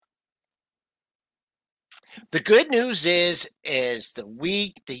The good news is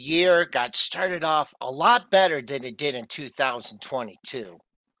the year got started off a lot better than it did in 2022.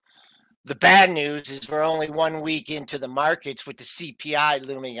 The bad news is we're only 1 week into the markets with the CPI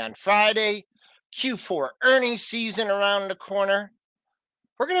looming on Friday, Q4 earnings season around the corner.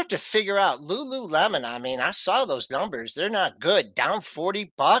 We're going to have to figure out Lululemon. I mean, I saw those numbers. They're not good. Down $40.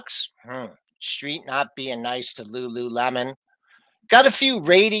 Street not being nice to Lululemon. Got a few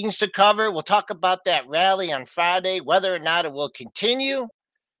ratings to cover. We'll talk about that rally on Friday, whether or not it will continue.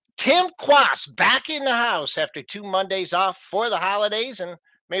 Tim Quast back in the house after 2 Mondays off for the holidays, and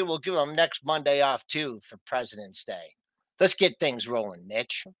maybe we'll give him next Monday off too for President's Day. Let's get things rolling,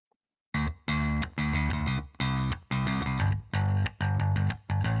 Mitch.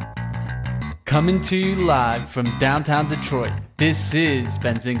 Coming to you live from downtown Detroit, this is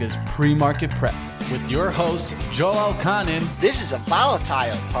Benzinga's Pre-Market Prep with your host, Joel Elconin. This is a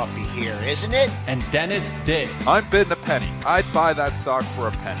volatile puppy here, isn't it? And Dennis Dick. I'm bidding a penny. I'd buy that stock for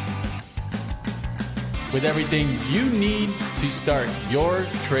a penny. With everything you need to start your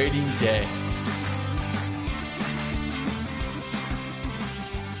trading day.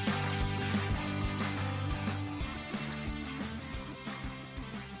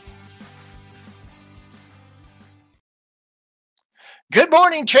 Good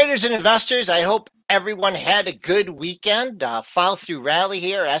morning, traders and investors. I hope everyone had a good weekend. Follow through rally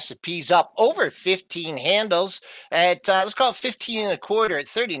here. S&P's up over 15 handles at, let's call it 15 and a quarter at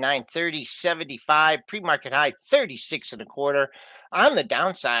 39.30.75. Pre-market high 36 and a quarter. On the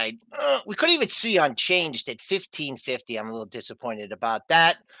downside, we couldn't even see unchanged at 15.50. I'm a little disappointed about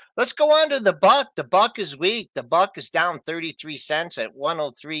that. Let's go on to the buck. The buck is weak. The buck is down 33 cents at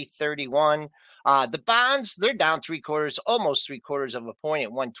 103.31. The bonds, they're down almost 3/4 of a point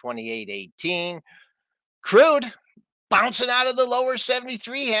at 128.18. Crude bouncing out of the lower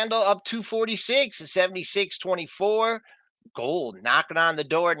 73 handle up 246 at 76.24. Gold knocking on the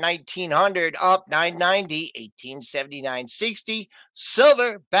door at 1900 up 990, 1879.60.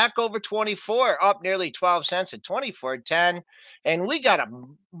 Silver back over 24 up nearly 12 cents at 24.10. And we got a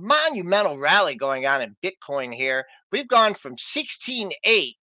monumental rally going on in Bitcoin here. We've gone from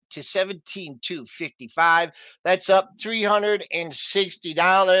 16.8 to 17,255. That's up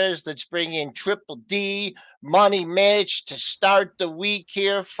 $360. Let's bring in Triple D, Money Mitch to start the week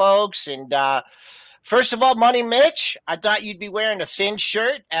here, folks. And first of all, Money Mitch, I thought you'd be wearing a Finn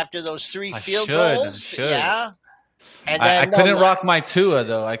shirt after those three field goals. Yeah. And then I couldn't rock my Tua,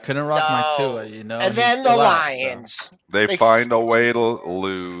 though. I couldn't rock my Tua, you know. And then the Lions. They find a way to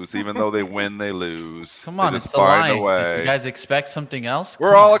lose. Even though they win, they lose. Come on, they it's the Lions. Did you guys expect something else?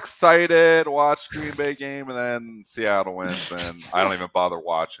 We're all excited. Watch Green Bay game, and then Seattle wins, and I don't even bother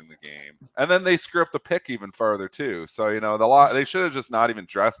watching the game. And then they screw up the pick even further, too. So, you know, they should have just not even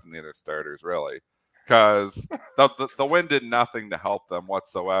dressed any of their starters, really. Because the win did nothing to help them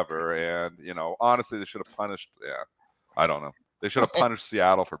whatsoever. And, you know, honestly, they should have punished – I don't know. They should have punished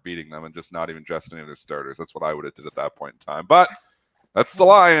Seattle for beating them and just not even dressed any of their starters. That's what I would have did at that point in time. But that's the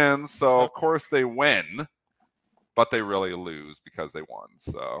Lions, so of course they win, but they really lose because they won.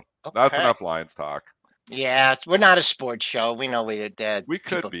 So That's enough Lions talk. Yeah, we're not a sports show. We know we did. We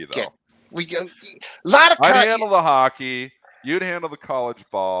could be, though. A lot of. I'd handle the hockey. You'd handle the college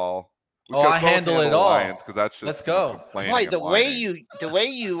ball. I handle it all. Lions, that's just Let's go. Boy, the way you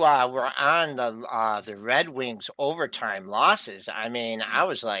were on the Red Wings overtime losses. I mean, I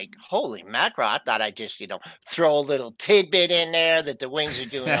was like, holy mackerel! I thought I'd just throw a little tidbit in there that the Wings are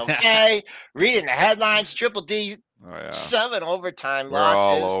doing okay. Reading the headlines, Triple D, 7 overtime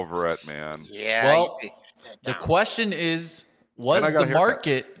losses. We're all over it, man. Yeah. Well, the question is, was the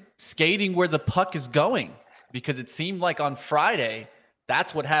market skating where the puck is going? Because it seemed like on Friday.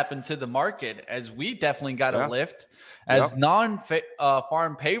 That's what happened to the market, as we definitely got a lift, as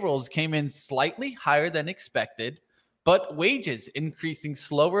non-farm payrolls came in slightly higher than expected, but wages increasing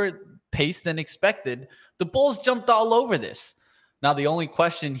slower pace than expected. The Bulls jumped all over this. Now, the only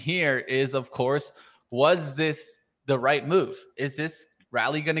question here is, of course, was this the right move? Is this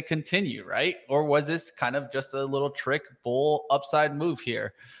rally going to continue, right? Or was this kind of just a little trick bull upside move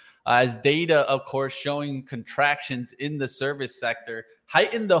here? As data, of course, showing contractions in the service sector,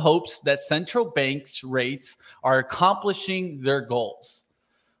 heighten the hopes that central banks' rates are accomplishing their goals.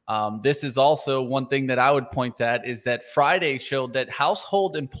 This is also one thing that I would point at is that Friday showed that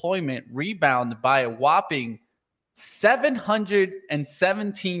household employment rebounded by a whopping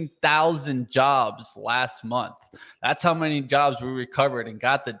 717,000 jobs last month. That's how many jobs we recovered and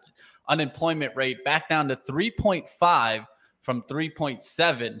got the unemployment rate back down to 3.5 from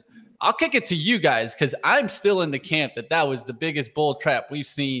 3.7. I'll kick it to you guys because I'm still in the camp that was the biggest bull trap we've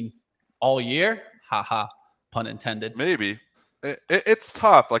seen all year. pun intended. Maybe. It's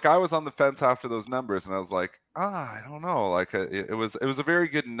tough. Like I was on the fence after those numbers, and I was like, I don't know. Like it was a very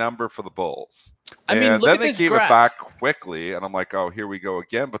good number for the Bulls. I mean, look then at they this gave graph. it back quickly, and I'm like, oh, here we go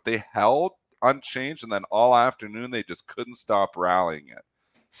again. But they held unchanged, and then all afternoon they just couldn't stop rallying it.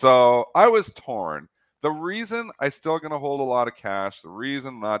 So I was torn. The reason I still going to hold a lot of cash, the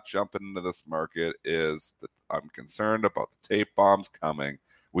reason I'm not jumping into this market is that I'm concerned about the tape bombs coming.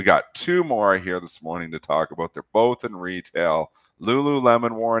 We got two more here this morning to talk about. They're both in retail.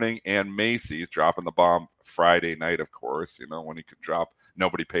 Lululemon warning and Macy's dropping the bomb Friday night, of course. You know, when you could drop,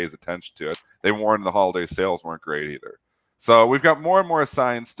 nobody pays attention to it. They warned the holiday sales weren't great either. So we've got more and more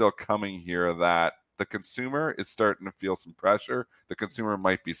signs still coming here that the consumer is starting to feel some pressure. The consumer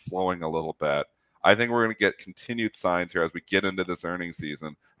might be slowing a little bit. I think we're going to get continued signs here as we get into this earnings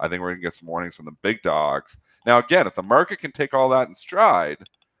season. I think we're going to get some warnings from the big dogs. Now, again, if the market can take all that in stride,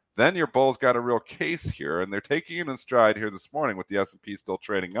 then your Bulls got a real case here, and they're taking it in stride here this morning with the S&P still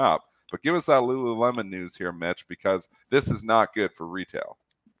trading up. But give us that Lululemon news here, Mitch, because this is not good for retail.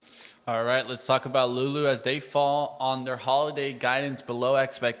 All right, let's talk about Lulu as they fall on their holiday guidance below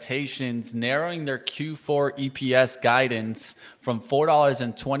expectations, narrowing their Q4 EPS guidance from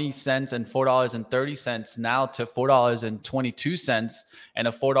 $4.20 and $4.30 now to $4.22 and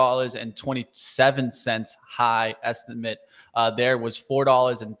a $4.27 high estimate. There was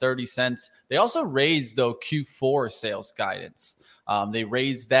 $4.30. They also raised, though, Q4 sales guidance. They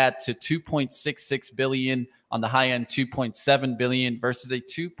raised that to $2.66 billion. On the high end, $2.7 billion versus a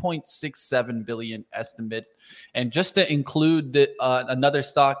 $2.67 billion estimate. And just to include another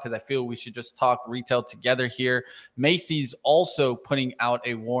stock, because I feel we should just talk retail together here, Macy's also putting out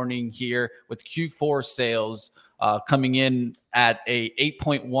a warning here with Q4 sales coming in at a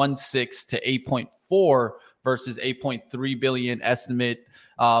 8.16 to 8.4 versus 8.3 billion estimate.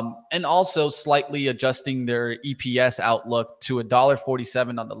 And also slightly adjusting their EPS outlook to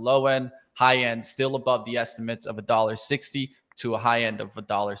 $1.47 on the low end. High end still above the estimates of $1.60 to a high end of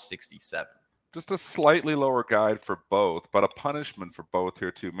 $1.67. Just a slightly lower guide for both, but a punishment for both here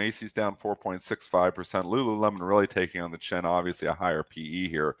too. Macy's down 4.65%. Lululemon really taking on the chin, obviously a higher PE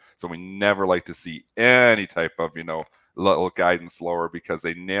here. So we never like to see any type of, little guidance lower because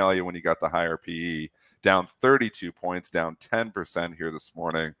they nail you when you got the higher PE. Down 32 points, down 10% here this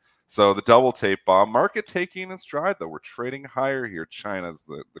morning. So the double tape bomb market taking in stride, though. We're trading higher here. China's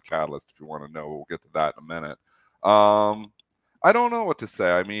the catalyst, if you want to know. We'll get to that in a minute. I don't know what to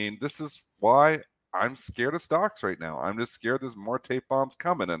say. I mean, this is why I'm scared of stocks right now. I'm just scared there's more tape bombs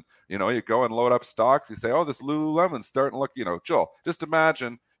coming. And, you go and load up stocks. You say, oh, this Lululemon's starting to look, Joel, just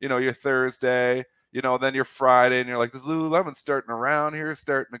imagine, your Thursday, then your Friday, and you're like, this Lululemon's starting around here,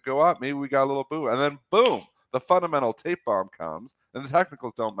 starting to go up. Maybe we got a little boo. And then boom, the fundamental tape bomb comes, and the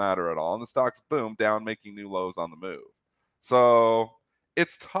technicals don't matter at all. And the stocks boom down, making new lows on the move. So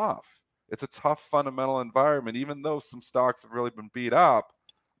it's tough. It's a tough fundamental environment. Even though some stocks have really been beat up,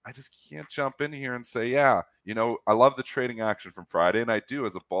 I just can't jump in here and say, I love the trading action from Friday. And I do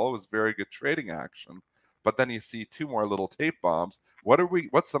as a bull. It was very good trading action. But then you see two more little tape bombs.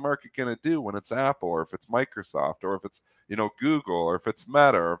 What's the market going to do when it's Apple, or if it's Microsoft, or if it's, Google, or if it's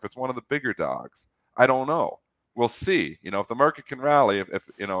Meta, or if it's one of the bigger dogs? I don't know. We'll see. If the market can rally, if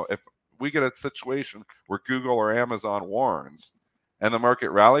we get a situation where Google or Amazon warns and the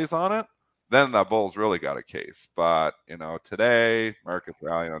market rallies on it, then that bull's really got a case. But, today, market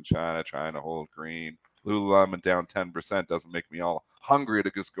rallying on China, trying to hold green. Lululemon down 10% doesn't make me all hungry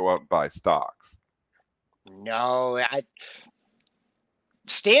to just go out and buy stocks. No,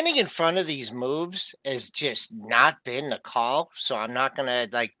 standing in front of these moves has just not been the call. So I'm not gonna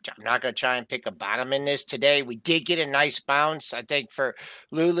try and pick a bottom in this today. We did get a nice bounce, I think, for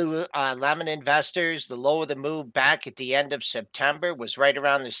Lululemon investors. The low of the move back at the end of September was right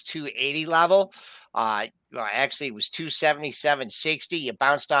around this 280 level. Actually, it was 277.60. You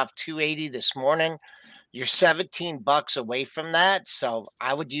bounced off 280 this morning. You're $17 away from that, so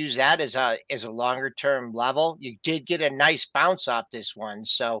I would use that as a longer term level. You did get a nice bounce off this one,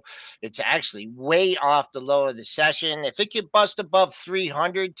 so it's actually way off the low of the session. If it could bust above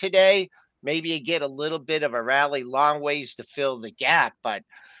 300 today, maybe you get a little bit of a rally, long ways to fill the gap, but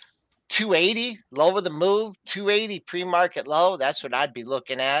 280 low of the move, 280 pre-market low. That's what I'd be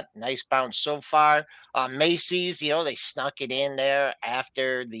looking at. Nice bounce so far. Macy's, they snuck it in there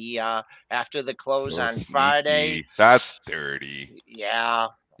after the close on sneaky. Friday. That's dirty. Yeah.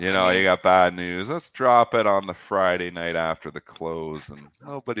 You got bad news. Let's drop it on the Friday night after the close, and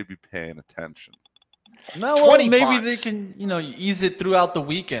nobody be paying attention. No, well, maybe they can, ease it throughout the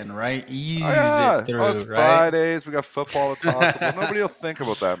weekend, right? It through, it's right? Fridays. We got football to talk about. Nobody will think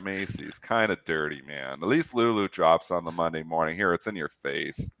about that Macy's. Kind of dirty, man. At least Lulu drops on the Monday morning. Here, it's in your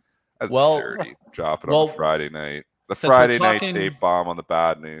face. That's dirty. Drop it on the Friday night. The Friday night tape bomb on the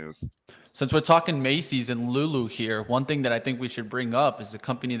bad news. Since we're talking Macy's and Lulu here, one thing that I think we should bring up is a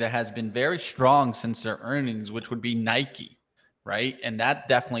company that has been very strong since their earnings, which would be Nike. Right. And that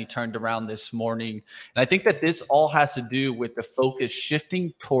definitely turned around this morning. And I think that this all has to do with the focus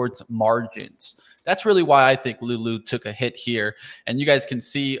shifting towards margins. That's really why I think Lulu took a hit here. And you guys can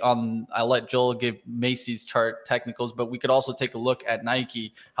see I'll let Joel give Macy's chart technicals, but we could also take a look at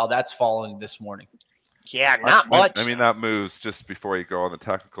Nike, how that's falling this morning. Yeah, not much. I mean, that moves just before you go on the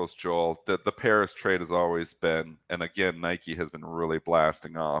technicals, Joel. The Paris trade has always been, and again, Nike has been really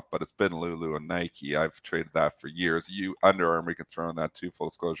blasting off, but it's been Lulu and Nike. I've traded that for years. Under Armour, you can throw in that too, full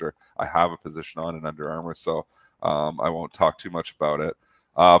disclosure. I have a position on an Under Armour, so I won't talk too much about it.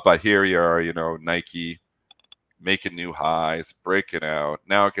 But here you are, Nike making new highs, breaking out.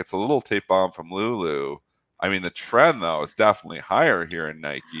 Now it gets a little tape bomb from Lulu. I mean, the trend, though, is definitely higher here in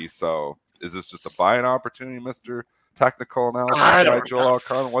Nike, so... Is this just a buying opportunity, Mr. Technical Analysis by Joel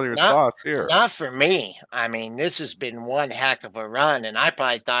Elconin? What are your thoughts here? Not for me. I mean, this has been one heck of a run, and I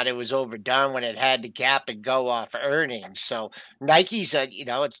probably thought it was overdone when it had to gap and go off earnings. So Nike's,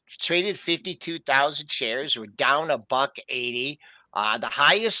 it's traded 52,000 shares. We're down $1.80. The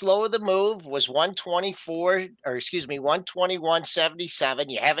highest low of the move was 121.77.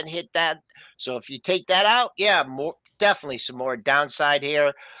 You haven't hit that. So if you take that out, definitely some more downside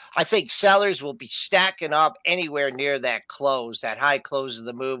here. I think sellers will be stacking up anywhere near that close, that high close of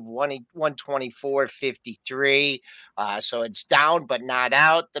the move, 124.53. So it's down but not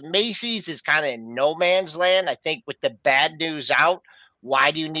out. The Macy's is kind of in no man's land. I think with the bad news out,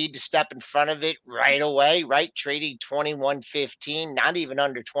 why do you need to step in front of it right away, right? Trading 21.15, not even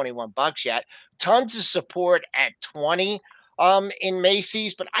under $21 yet. Tons of support at 20 in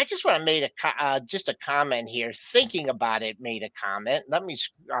Macy's, but I just want to make just a comment here. Thinking about it, made a comment. Let me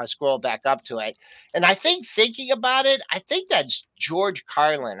scroll back up to it. And I think thinking about it, I think that's George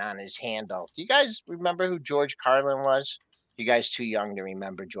Carlin on his handle. Do you guys remember who George Carlin was? You guys too young to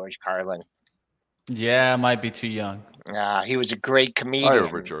remember George Carlin? Yeah, I might be too young. He was a great comedian. I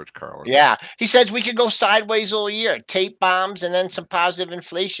remember George Carlin. Yeah. He says we could go sideways all year. Tape bombs and then some positive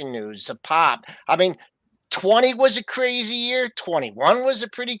inflation news, a pop. I mean, 20 was a crazy year. 21 was a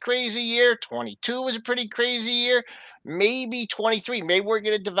pretty crazy year. 22 was a pretty crazy year. Maybe 23. Maybe we're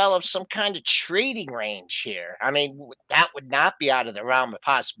going to develop some kind of trading range here. I mean, that would not be out of the realm of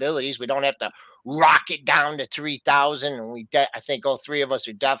possibilities. We don't have to rock it down to 3,000. And I think all three of us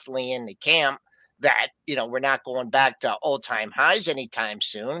are definitely in the camp that, we're not going back to all-time highs anytime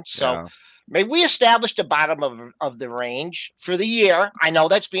soon. So maybe we established the bottom of the range for the year. I know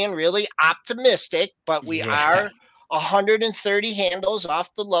that's being really optimistic, but we are 130 handles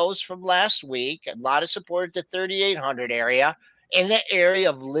off the lows from last week. A lot of support at the 3,800 area. In the area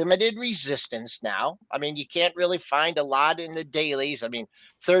of limited resistance now. I mean, you can't really find a lot in the dailies. I mean,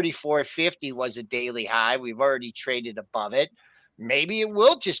 34.50 was a daily high. We've already traded above it. Maybe it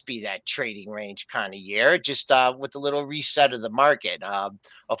will just be that trading range kind of year, just with a little reset of the market.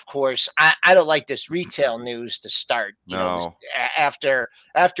 Of course, I don't like this retail news to start, after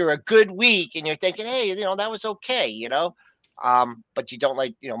a good week, and you're thinking, hey, that was okay, but you don't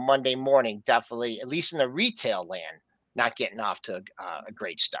like, Monday morning, definitely, at least in the retail land, not getting off to a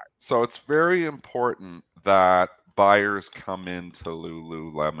great start. So it's very important that buyers come into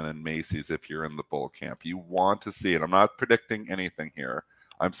Lululemon and Macy's if you're in the bull camp. You want to see it. I'm not predicting anything here.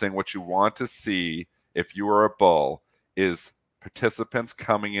 I'm saying what you want to see if you are a bull is participants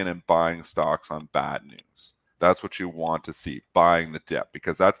coming in and buying stocks on bad news. That's what you want to see, buying the dip,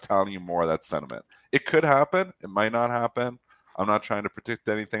 because that's telling you more of that sentiment. It could happen. It might not happen. I'm not trying to predict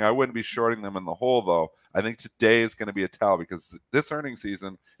anything. I wouldn't be shorting them in the hole, though. I think today is going to be a tell because this earnings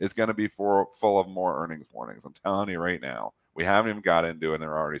season is going to be full of more earnings warnings. I'm telling you right now. We haven't even got into it, and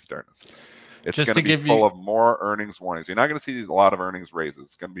they're already starting to see it. It's going to be full of more earnings warnings. You're not going to see a lot of earnings raises.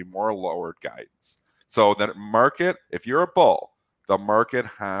 It's going to be more lowered guidance. So that market, if you're a bull, the market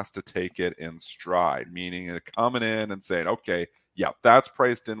has to take it in stride, meaning coming in and saying, okay, yeah, that's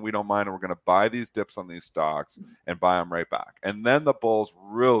priced in. We don't mind. And we're going to buy these dips on these stocks and buy them right back. And then the bulls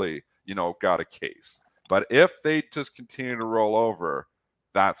really, got a case. But if they just continue to roll over,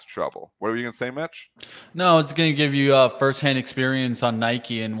 that's trouble. What are you going to say, Mitch? No, it's going to give you firsthand experience on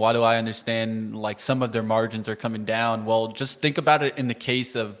Nike. And why do I understand like some of their margins are coming down? Well, just think about it in the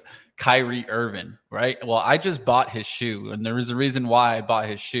case of Kyrie Irving, right? Well, I just bought his shoe, and there is a reason why I bought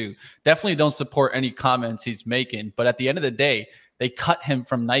his shoe. Definitely don't support any comments he's making, but at the end of the day, they cut him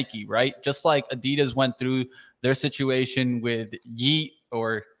from Nike, right? Just like Adidas went through their situation with Yeet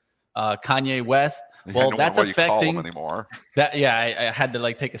or Kanye West. Well, that's affecting anymore. That. Yeah, I had to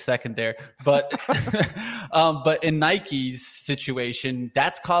like take a second there, but but in Nike's situation,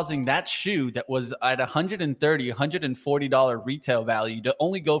 that's causing that shoe that was at $130, $140 retail value to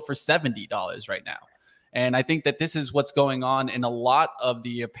only go for $70 right now. And I think that this is what's going on in a lot of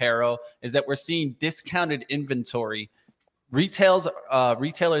the apparel, is that we're seeing discounted inventory. Retailers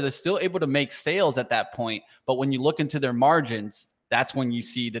are still able to make sales at that point, but when you look into their margins, that's when you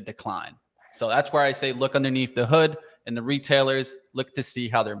see the decline. So that's where I say look underneath the hood, and the retailers look to see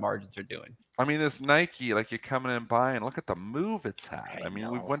how their margins are doing. I mean, this Nike, like, you're coming in and buying, look at the move it's had. I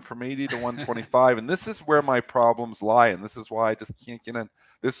mean, we've went from 80 to 125, and this is where my problems lie, and this is why I just can't get in.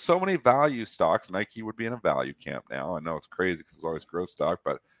 There's so many value stocks. Nike would be in a value camp now. I know it's crazy because it's always growth stock,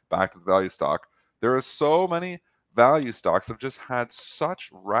 but back to the value stock. There are so many value stocks that have just had such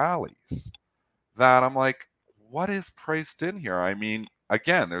rallies that I'm like, what is priced in here? I mean,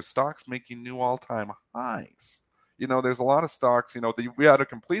 again, there's stocks making new all-time highs. You know, there's a lot of stocks, you know, we had a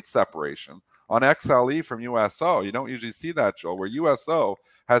complete separation on XLE from USO. You don't usually see that, Joel, where USO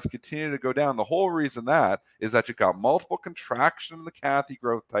has continued to go down. The whole reason that is that you've got multiple contraction in the Cathy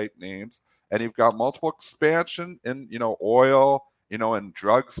growth type names, and you've got multiple expansion in, you know, oil, you know, and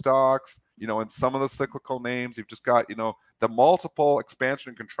drug stocks, you know, and some of the cyclical names. You've just got, you know, the multiple expansion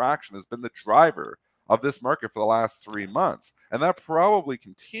and contraction has been the driver of this market for the last 3 months. And that probably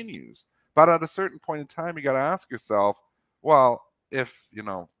continues. But at a certain point in time, you got to ask yourself, well, if, you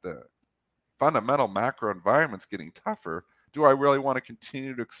know, the fundamental macro environment's getting tougher, do I really want to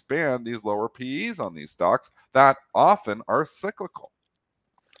continue to expand these lower PEs on these stocks that often are cyclical?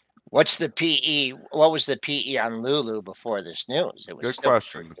 What's the PE? What was the PE on Lulu before this news? It was good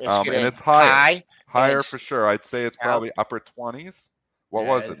question. And it's higher for sure. I'd say it's probably upper 20s. What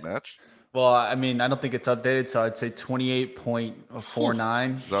was it, Mitch? Well, I mean, I don't think it's updated, so I'd say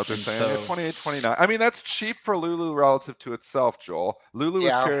 28.49. Is that what they're saying? So, 28, 29. I mean, that's cheap for Lulu relative to itself, Joel. Lulu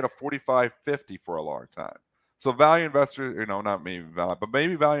was carrying a 45.50 for a long time. So value investors, you know, not maybe value, but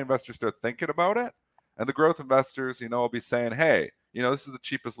maybe value investors start thinking about it. And the growth investors, you know, will be saying, hey, you know, this is the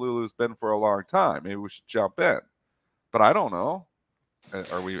cheapest Lulu's been for a long time. Maybe we should jump in. But I don't know.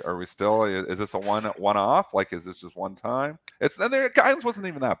 Are we still, is this a one-off? Like, is this just one time? And their guidance wasn't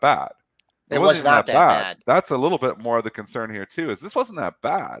even that bad. It was not that bad. That's a little bit more of the concern here too. Is this wasn't that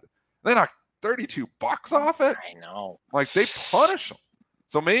bad? They knocked $32 off it. I know. Like, they punish them.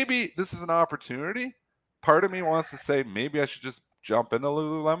 So maybe this is an opportunity. Part of me wants to say maybe I should just jump into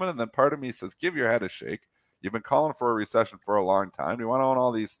Lululemon, and then part of me says give your head a shake. You've been calling for a recession for a long time. Do you want to own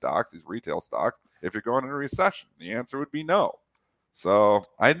all these stocks, these retail stocks, if you're going into a recession? The answer would be no. So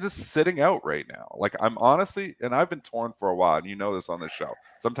I'm just sitting out right now. Like, I'm honestly, and I've been torn for a while, and you know this on the show.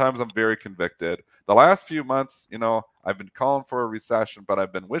 Sometimes I'm very convicted. The last few months, you know, I've been calling for a recession, but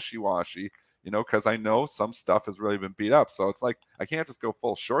I've been wishy-washy, you know, because I know some stuff has really been beat up. So it's like, I can't just go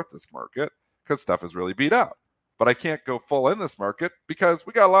full short this market because stuff is really beat up. But I can't go full in this market because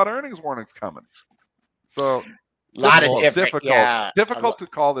we got a lot of earnings warnings coming. So difficult to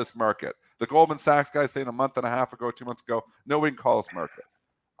call this market. The Goldman Sachs guy saying a month and a half ago, 2 months ago, nobody can call this market.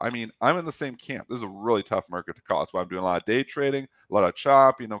 I mean, I'm in the same camp. This is a really tough market to call. That's why I'm doing a lot of day trading, a lot of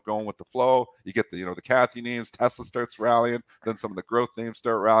chop, you know, going with the flow. You get the, you know, the Cathy names. Tesla starts rallying. Then some of the growth names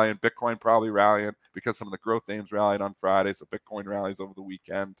start rallying. Bitcoin probably rallying because some of the growth names rallied on Friday. So Bitcoin rallies over the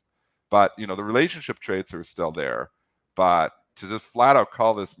weekend. But, you know, the relationship trades are still there. But to just flat out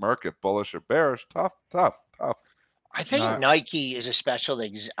call this market bullish or bearish, tough. I think Nike is a special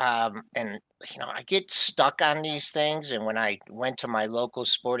and you know, I get stuck on these things. And when I went to my local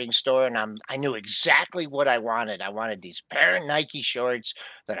sporting store, and I knew exactly what I wanted. I wanted these pair of Nike shorts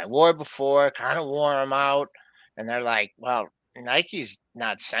that I wore before, kind of wore them out, and they're like, "Well, Nike's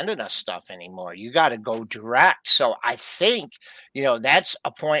not sending us stuff anymore. You got to go direct." So I think, you know, that's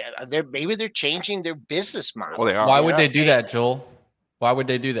a point. Maybe they're changing their business model. Well, they are. Why would they do that, Joel? Why would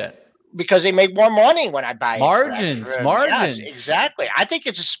they do that? Because they make more money when I buy margins. Yes, exactly. I think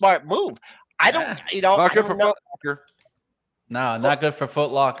it's a smart move. I don't, you know, not good for Foot Locker. No, not good for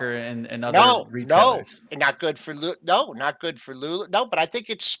Foot Locker and other retailers. No, not good for Lulu. No, but I think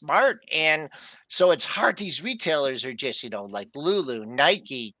it's smart, and so it's hard. These retailers are just, you know, like Lulu,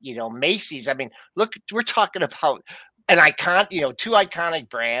 Nike, you know, Macy's. I mean, look, we're talking about an icon, you know, two iconic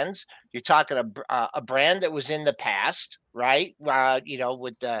brands You're talking a brand that was in the past, right? You know,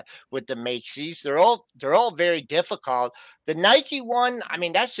 with the Macy's, they're all very difficult. The Nike one, I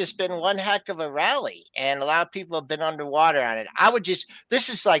mean, that's just been one heck of a rally, and a lot of people have been underwater on it. This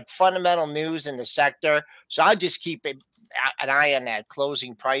is like fundamental news in the sector, so I'll just keep an eye on that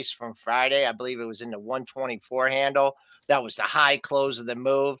closing price from Friday. I believe it was in the 124 handle. That was the high close of the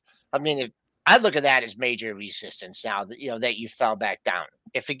move. I mean, if I look at that as major resistance now that, you know, that you fell back down.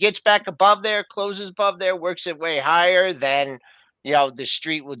 If it gets back above there, closes above there, works its way higher, then, you know, the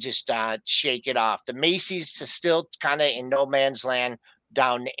street will just shake it off. The Macy's is still kind of in no man's land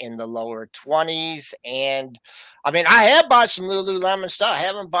down in the lower 20s. And I mean, I have bought some Lululemon stuff. I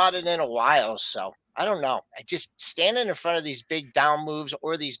haven't bought it in a while. So I don't know. I just standing in front of these big down moves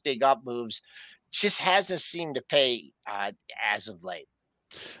or these big up moves just hasn't seemed to pay as of late.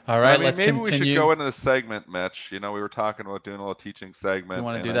 All right, maybe continue. We should go into the segment, Mitch. You know, we were talking about doing a little teaching segment. You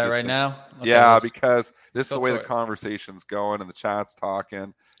want to do that right now? Okay, yeah, because this is the way the conversation's going and the chat's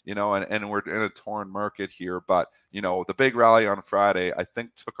talking, you know, and we're in a torn market here. But, you know, the big rally on Friday, I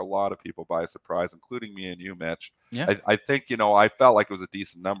think, took a lot of people by surprise, including me and you, Mitch. Yeah. I think, you know, I felt like it was a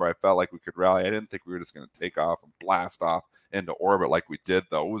decent number. I felt like we could rally. I didn't think we were just going to take off and blast off into orbit like we did,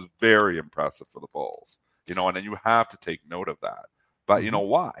 though. It was very impressive for the Bulls, you know, and then you have to take note of that. But, you know,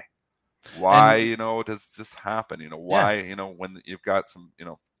 why? Why, you know, does this happen? You know, why, you know, when you've got some, you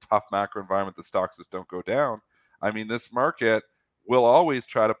know, tough macro environment, the stocks just don't go down. I mean, this market will always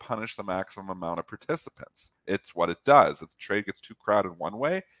try to punish the maximum amount of participants. It's what it does. If the trade gets too crowded one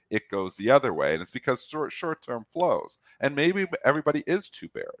way, it goes the other way. And it's because short-term flows. And maybe everybody is too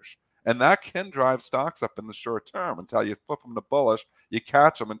bearish. And that can drive stocks up in the short term until you flip them to bullish, you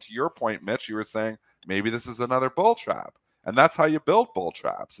catch them. And to your point, Mitch, you were saying maybe this is another bull trap. And that's how you build bull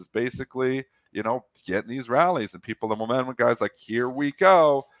traps, is basically, you know, getting these rallies and people, the momentum guys like, here we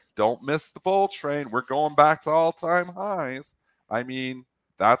go. Don't miss the bull train. We're going back to all-time highs. I mean,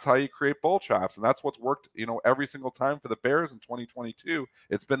 that's how you create bull traps. And that's what's worked, you know, every single time for the Bears in 2022.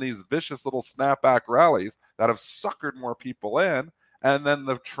 It's been these vicious little snapback rallies that have suckered more people in. And then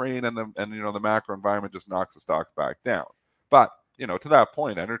the train and you know, the macro environment just knocks the stocks back down. But, you know, to that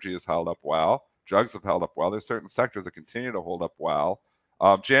point, energy has held up well. Drugs have held up well. There's certain sectors that continue to hold up well.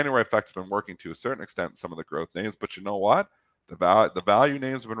 January effect has been working to a certain extent in some of the growth names, but you know what? The value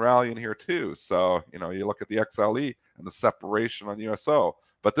names have been rallying here too. So, you know, you look at the XLE and the separation on the USO.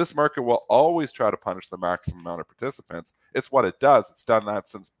 But this market will always try to punish the maximum amount of participants. It's what it does. It's done that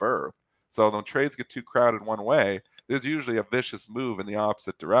since birth. So when trades get too crowded one way, there's usually a vicious move in the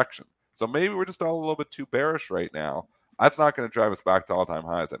opposite direction. So maybe we're just all a little bit too bearish right now. That's not going to drive us back to all-time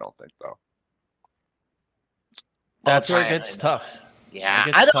highs, I don't think, though. That's where it gets tough. Yeah,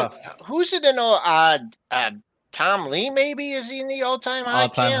 I don't. Who's it in? Tom Lee, maybe, is he in the all-time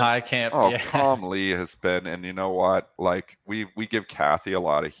high camp? Oh, yeah. Tom Lee has been, and you know what? Like we give Kathy a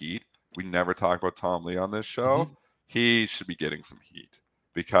lot of heat. We never talk about Tom Lee on this show. Mm-hmm. He should be getting some heat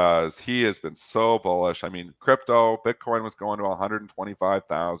because he has been so bullish. I mean, crypto, Bitcoin was going to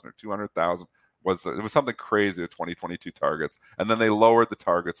 125,000 or 200,000. It was something crazy, the 2022 targets, and then they lowered the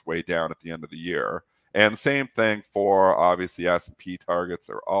targets way down at the end of the year. And same thing for, obviously, S&P targets.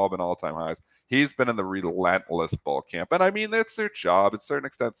 They're all been all-time highs. He's been in the relentless bull camp. And, I mean, that's their job. At a certain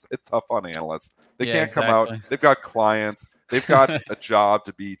extent, it's tough on analysts. They can't come out. They've got clients. They've got a job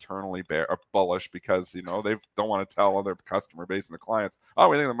to be eternally bullish because, you know, they don't want to tell their customer base and the clients, oh,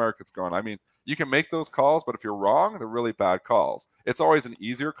 we think the market's going. I mean, you can make those calls, but if you're wrong, they're really bad calls. It's always an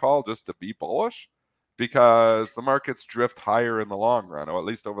easier call just to be bullish because the markets drift higher in the long run, or at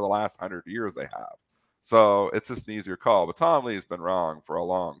least over the last 100 years they have. So it's just an easier call. But Tom Lee's been wrong for a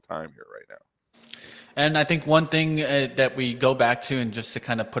long time here right now. And I think one thing that we go back to, and just to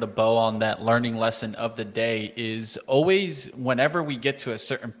kind of put a bow on that learning lesson of the day, is always whenever we get to a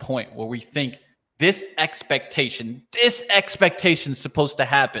certain point where we think this expectation is supposed to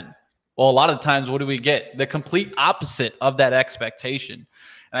happen. Well, a lot of times, what do we get? The complete opposite of that expectation.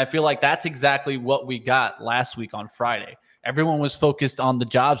 And I feel like that's exactly what we got last week on Friday. Everyone was focused on the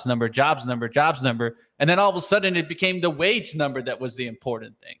jobs number. And then all of a sudden it became the wage number that was the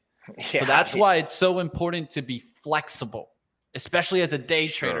important thing. Yeah. So that's why it's so important to be flexible, especially as a day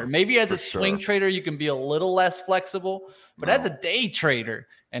trader. Maybe as a swing trader, you can be a little less flexible, but as a day trader,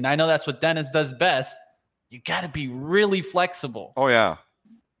 and I know that's what Dennis does best, you got to be really flexible. Oh, yeah.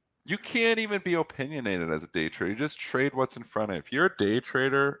 You can't even be opinionated as a day trader. You just trade what's in front of you. If you're a day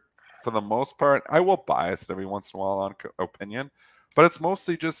trader, for the most part, I will bias every once in a while on opinion, but it's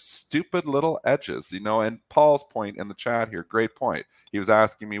mostly just stupid little edges, you know. And Paul's point in the chat here, great point. He was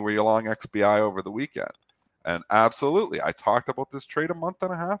asking me, were you long XBI over the weekend? And absolutely, I talked about this trade a month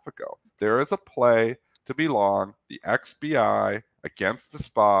and a half ago. There is a play to be long the XBI against the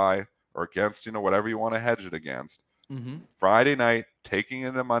SPY or against, whatever you want to hedge it against. Friday night, taking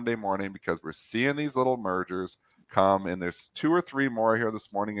into Monday morning, because we're seeing these little mergers come, and there's 2 or 3 more here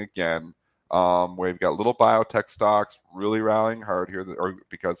this morning again, where you've got little biotech stocks really rallying hard here,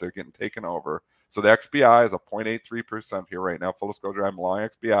 because they're getting taken over. So the XBI is a 0.83% here right now. Full disclosure, I'm long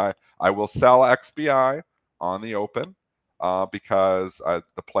XBI. I will sell XBI on the open because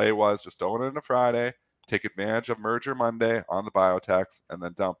the play was just own it on a Friday, take advantage of merger Monday on the biotechs, and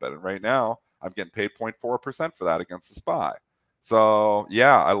then dump it. And right now, I'm getting paid 0.4% for that against the SPY. So,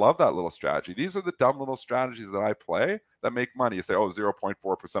 yeah, I love that little strategy. These are the dumb little strategies that I play that make money. You say, 0.4%.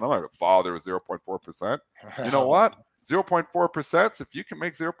 I'm not going to bother with 0.4%. You know what? 0.4%, if you can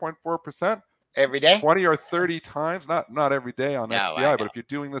make 0.4% every day, 20 or 30 times, not every day on XBI, but if you're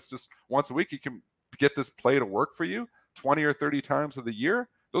doing this just once a week, you can get this play to work for you 20 or 30 times of the year.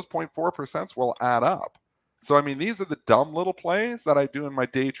 Those 0.4% will add up. So, I mean, these are the dumb little plays that I do in my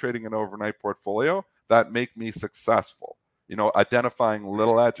day trading and overnight portfolio that make me successful. Identifying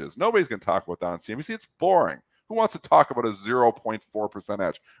little edges. Nobody's going to talk about that on CNBC. It's boring. Who wants to talk about a 0.4%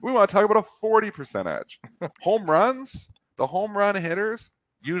 edge? We want to talk about a 40% edge. Home runs, the home run hitters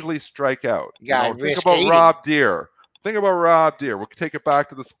usually strike out. Think about Rob Deere. We'll take it back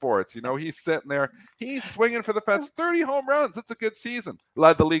to the sports. He's sitting there. He's swinging for the fence. 30 home runs. It's a good season.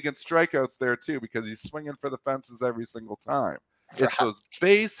 Led the league in strikeouts there, too, because he's swinging for the fences every single time. It's those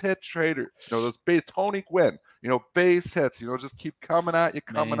base hit traders, those Tony Gwynn, base hits, just keep coming at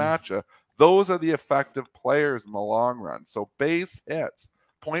you. Those are the effective players in the long run. So base hits,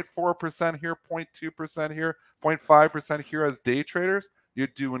 0.4% here, 0.2% here, 0.5% here as day traders, you're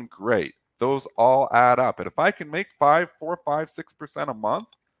doing great. Those all add up. And if I can make 4, 5, 6% a month,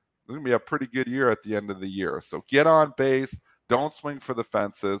 it's going to be a pretty good year at the end of the year. So get on base. Don't swing for the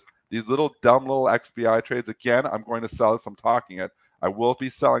fences. These dumb little XBI trades, again, I'm going to sell this. I'm talking it. I will be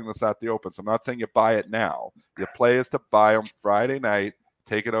selling this at the open. So I'm not saying you buy it now. The play is to buy them Friday night,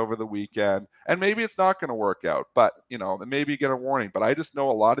 take it over the weekend. And maybe it's not going to work out, but, maybe you get a warning. But I just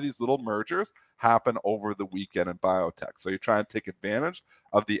know a lot of these little mergers happen over the weekend in biotech. So you're trying to take advantage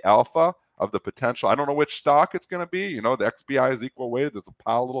of the alpha, of the potential. I don't know which stock it's going to be. The XBI is equal weighted. There's a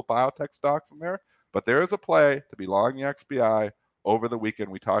pile of little biotech stocks in there. But there is a play to be long the XBI over the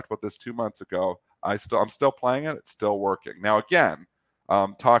weekend. We talked about this 2 months ago. I'm still playing it. It's still working. Now, again,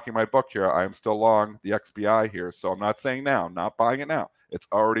 talking my book here, I am still long the XBI here. So I'm not saying now, not buying it now. It's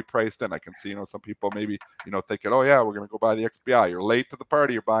already priced in. I can see, some people maybe, thinking, oh, yeah, we're going to go buy the XBI. You're late to the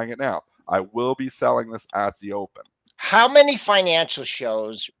party. You're buying it now. I will be selling this at the open. How many financial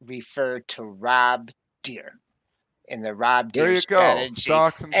shows refer to Rob Deere in the Rob Deere strategy? There you go.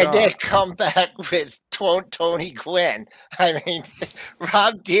 Stocks and then come back with Tony Gwynn. I mean,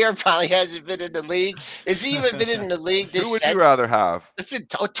 Rob Deere probably hasn't been in the league. Has he even been in the league? Who would you rather have? Listen,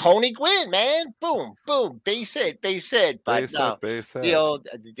 Tony Gwynn, man. Boom, boom, base hit. But base hit. The old.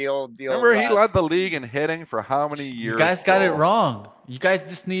 Remember, he led the league in hitting for how many years? You guys got it wrong. You guys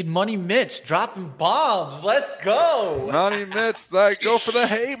just need Money Mitch dropping bombs. Let's go. Money Mitch, go for the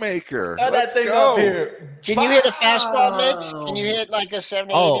haymaker. Let's go. Up here. Can you hit a fastball, Mitch? Can you hit like a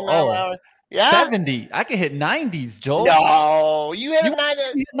 70, 80 mile an hour? Yeah. 70. I can hit 90s, Joel. No, you hit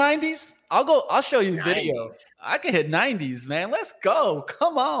 90s? I'll show you a video. I can hit 90s, man. Let's go.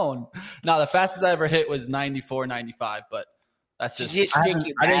 Come on. Now, the fastest I ever hit was 94, 95, but that's just. Did you stick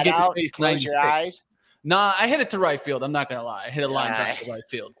your bat out, close your eyes? Nah, I hit it to right field. I'm not going to lie. I hit a line drive to right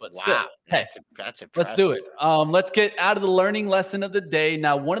field, but still. Hey, that's impressive. Let's do it. Let's get out of the learning lesson of the day.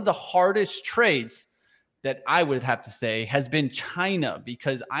 Now, one of the hardest trades that I would have to say has been China,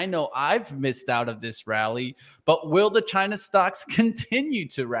 because I know I've missed out of this rally, but will the China stocks continue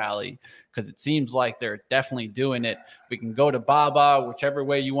to rally? Because it seems like they're definitely doing it. We can go to Baba, whichever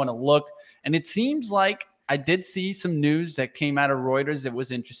way you want to look. And it seems like I did see some news that came out of Reuters. It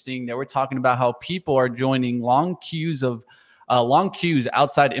was interesting. They were talking about how people are joining long queues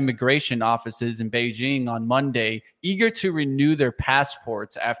outside immigration offices in Beijing on Monday, eager to renew their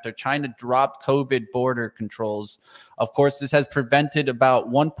passports after China dropped COVID border controls. Of course, this has prevented about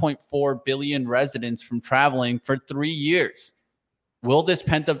 1.4 billion residents from traveling for 3 years. Will this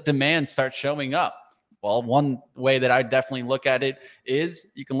pent-up demand start showing up? Well, one way that I definitely look at it is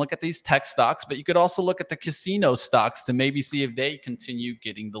you can look at these tech stocks, but you could also look at the casino stocks to maybe see if they continue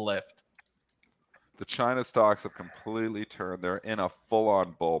getting the lift. The China stocks have completely turned. They're in a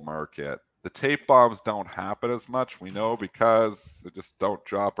full-on bull market. The tape bombs don't happen as much, we know, because they just don't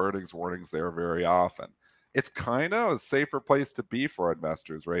drop earnings warnings there very often. it's kind of a safer place to be for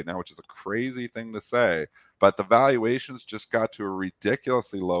investors right now, which is a crazy thing to say. But the valuations just got to a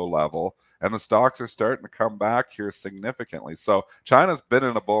ridiculously low level, and the stocks are starting to come back here significantly. So China's been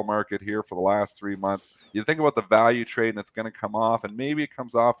in a bull market here for the last 3 months. You think about the value trade, and it's going to come off, and maybe it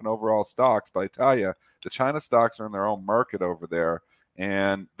comes off in overall stocks. But I tell you, the China stocks are in their own market over there,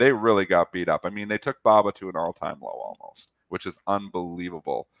 and they really got beat up. I mean, they took BABA to an all-time low almost, which is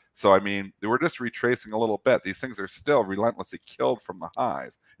unbelievable. So, I mean, we're just retracing a little bit. These things are still relentlessly killed from the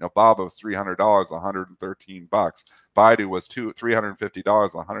highs. You know, BABA was $300, $113. Baidu was $350,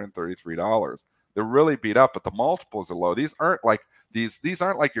 $133. They're really beat up, but the multiples are low. These aren't like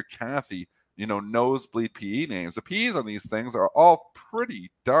your Kathy, you know, nosebleed PE names. The PEs on these things are all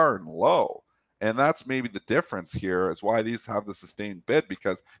pretty darn low. And that's maybe the difference here is why these have the sustained bid,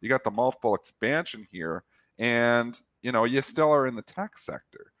 because you got the multiple expansion here, and you know, you still are in the tech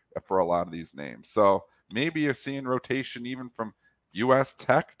sector for a lot of these names. So maybe you're seeing rotation even from US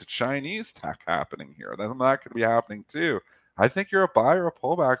tech to Chinese tech happening here. That could be happening too. I think you're a buyer of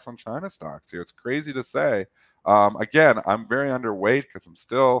pullbacks on China stocks here. It's crazy to say. Again, I'm very underweight because I'm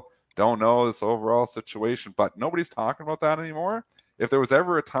still don't know this overall situation, but nobody's talking about that anymore. If there was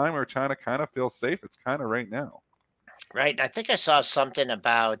ever a time where China kind of feels safe, it's kind of right now. Right. I think I saw something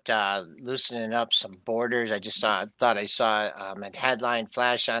about loosening up some borders. I thought I saw a headline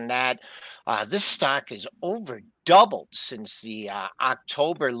flash on that. This stock is over doubled since the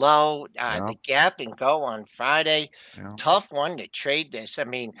October low. The gap and go on Friday. Yeah. Tough one to trade this. I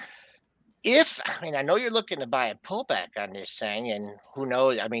mean, I know you're looking to buy a pullback on this thing, and who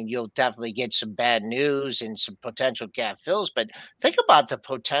knows? I mean, you'll definitely get some bad news and some potential gap fills, but think about the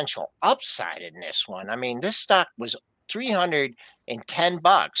potential upside in this one. I mean, this stock was $310,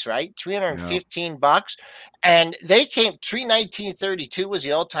 right? $315, and they came 319.32 was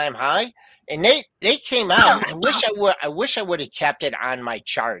the all-time high, and they came out. I wish I would have kept it on my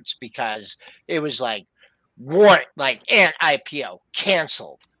charts, because it was like and IPO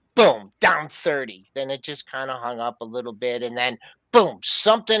canceled. Boom, down 30. Then it just kind of hung up a little bit, and then boom,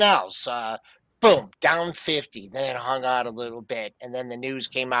 something else. Boom, down 50. Then it hung out a little bit, and then the news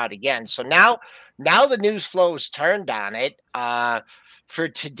came out again. So now the news flow is turned on it. For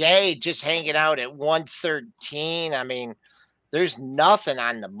today, just hanging out at 113. I mean, there's nothing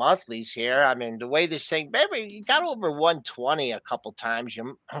on the monthlies here. I mean, the way this thing, baby, you got over 120 a couple times.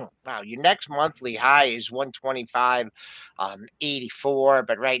 Your next monthly high is 125.84,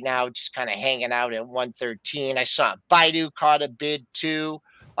 but right now just kind of hanging out at 113. I saw Baidu caught a bid too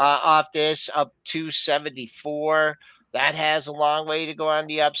off this, up 274. That has a long way to go on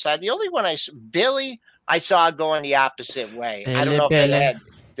the upside. The only one Billy I saw going the opposite way. I don't know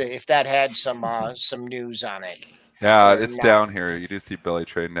if that had some news on it. Yeah, it's down here. You do see Billy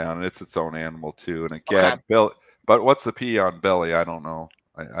trading down, and it's its own animal too. And again, Billy, but what's the PE on Billy? I don't know.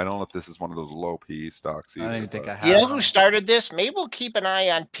 I don't know if this is one of those low PE stocks either. I don't even think I have. You know who started this? Maybe we'll keep an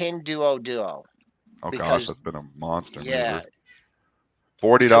eye on Pinduoduo. Oh gosh, that's been a monster. Yeah.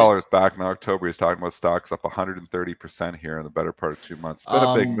 $40 back in October. He's talking about stocks up 130% here in the better part of 2 months. It's been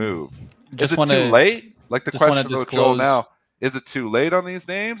a big move. Is it too late? Like the question about Joel now, is it too late on these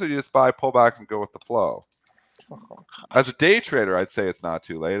names, or do you just buy pullbacks and go with the flow? As a day trader, I'd say it's not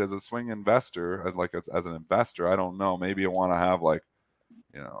too late. As a swing investor, as an investor, I don't know. Maybe you want to have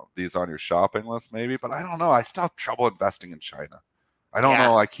these on your shopping list, maybe. But I don't know. I still have trouble investing in China. I don't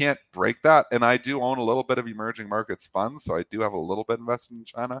know. I can't break that. And I do own a little bit of emerging markets funds, so I do have a little bit invested in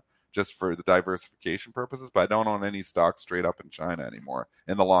China just for the diversification purposes. But I don't own any stocks straight up in China anymore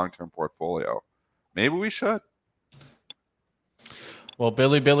in the long-term portfolio. Maybe we should. Well,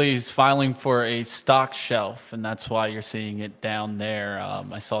 Billy's filing for a stock shelf, and that's why you're seeing it down there.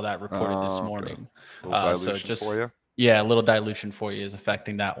 I saw that reported this morning. So just for you? Yeah, a little dilution for you is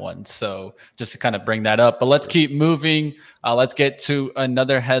affecting that one. So just to kind of bring that up. But let's keep moving. Let's get to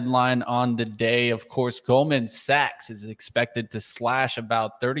another headline on the day. Of course, Goldman Sachs is expected to slash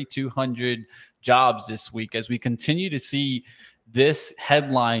about 3,200 jobs this week as we continue to see this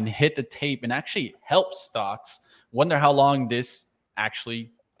headline hit the tape and actually help stocks. Wonder how long this actually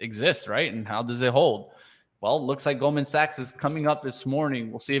exists, right? And how does it hold? Well, it looks like Goldman Sachs is coming up this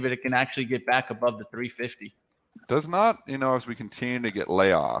morning. We'll see if it can actually get back above the 350. Does not, as we continue to get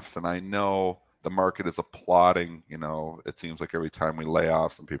layoffs, and I know the market is applauding, it seems like every time we lay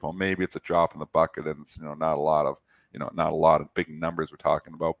off some people, maybe it's a drop in the bucket and it's, not a lot of big numbers we're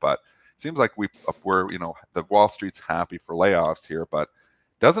talking about, but it seems like we're, the Wall Street's happy for layoffs here, but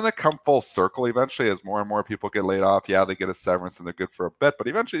doesn't it come full circle eventually as more and more people get laid off? Yeah, they get a severance and they're good for a bit, but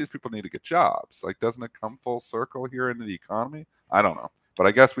eventually these people need to get jobs. Like, doesn't it come full circle here into the economy? I don't know. But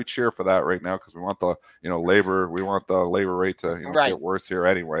I guess we cheer for that right now because we want the labor rate to get worse here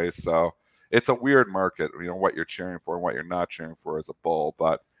anyway. So it's a weird market. What you're cheering for and what you're not cheering for as a bull,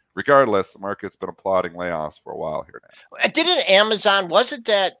 but. Regardless, the market's been applauding layoffs for a while here now. Didn't Amazon, wasn't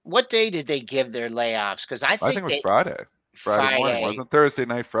that, what day did they give their layoffs? Because I think it was Friday morning. Wasn't Thursday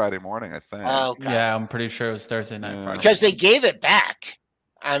night, Friday morning, I think. Oh, okay. Yeah, I'm pretty sure it was Thursday night, Friday. Because they gave it back.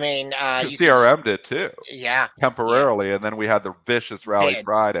 I mean, CRM did too. Yeah. Temporarily. Yeah. And then we had the vicious rally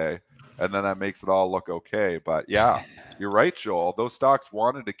Friday. And then that makes it all look okay. But yeah, you're right, Joel. Those stocks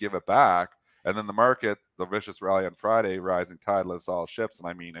wanted to give it back. And then the market, the vicious rally on Friday, rising tide lifts all ships. And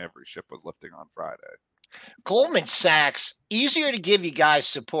I mean, every ship was lifting on Friday. Goldman Sachs, easier to give you guys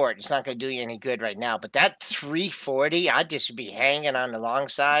support. It's not going to do you any good right now. But that 340, I'd just be hanging on the long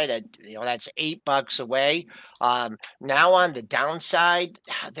side. That's $8 away. Now on the downside,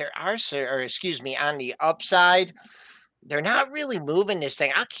 on the upside, they're not really moving this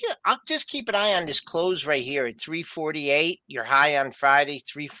thing. I'll just keep an eye on this close right here at 348. Your high on Friday,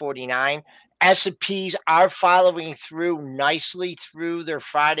 349. S&Ps are following through nicely through their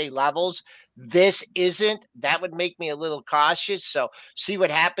Friday levels. This isn't. That would make me a little cautious. So see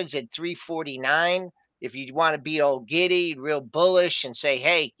what happens at 349. If you want to be all giddy, real bullish, and say,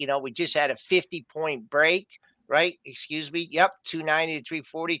 hey, we just had a 50-point break, right? Excuse me. Yep, 290 to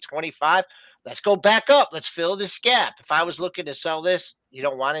 340, 25. Let's go back up. Let's fill this gap. If I was looking to sell this,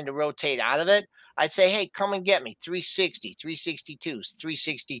 wanting to rotate out of it, I'd say, hey, come and get me. 360, 362,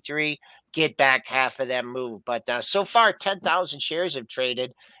 363. Get back half of that move. But so far, 10,000 shares have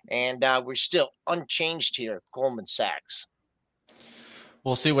traded, and we're still unchanged here, Goldman Sachs.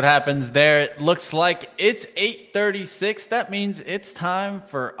 We'll see what happens there. It looks like it's 8:36. That means it's time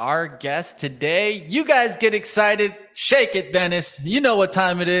for our guest today. You guys get excited. Shake it, Dennis. You know what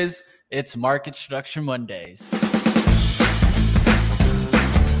time it is. It's Market Structure Mondays.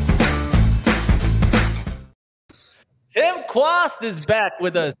 Tim Quast is back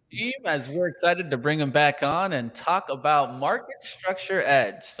with us, team, as we're excited to bring him back on and talk about Market Structure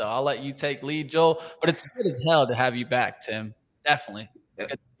Edge. So I'll let you take lead, Joel, but it's good as hell to have you back, Tim. Definitely.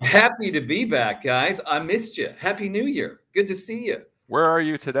 Happy to be back, guys. I missed you. Happy New Year. Good to see you. Where are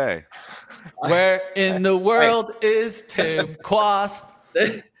you today? Where in the world is Tim Quast?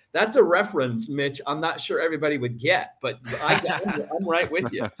 That's a reference, Mitch. I'm not sure everybody would get, but I'm right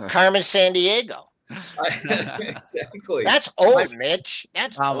with you. Carmen Sandiego. Exactly. That's old, Mitch.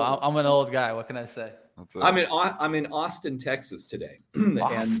 That's old. I'm an old guy. What can I say? I'm in Austin, Texas today.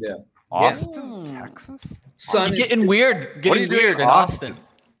 Austin, Texas. It's getting weird. What are you doing in Austin?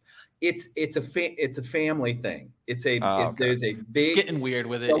 It's a family thing. There's a big it's getting weird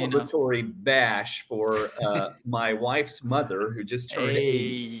with it. Celebratory bash for my wife's mother who just turned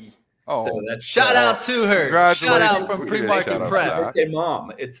 80. Oh, so that's, shout out to her. Shout out from Pre-Market Prep. Birthday,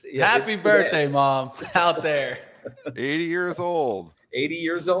 Mom. Happy birthday, Mom, out there. 80 years old. 80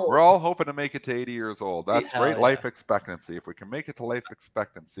 years old. We're all hoping to make it to 80 years old. That's great yeah. life expectancy. If we can make it to life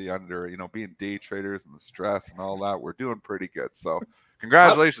expectancy under, being day traders and the stress and all that, we're doing pretty good. So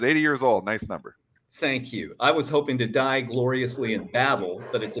congratulations, 80 years old. Nice number. Thank you. I was hoping to die gloriously in battle,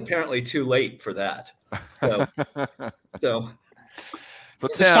 but it's apparently too late for that. So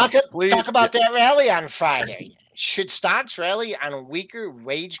Tim, talk about that rally on Friday. Should stocks rally on weaker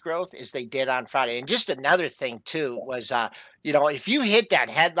wage growth as they did on Friday? And just another thing, too, was, if you hit that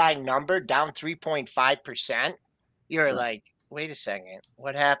headline number down 3.5%, you're like, wait a second,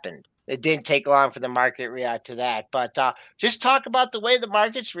 what happened? It didn't take long for the market to react to that. But just talk about the way the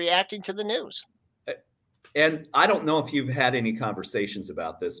market's reacting to the news. And I don't know if you've had any conversations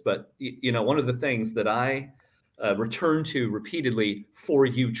about this, but, one of the things that I return to repeatedly for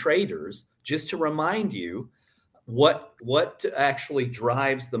you traders, just to remind you what actually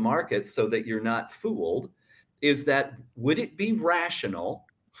drives the market so that you're not fooled, is that would it be rational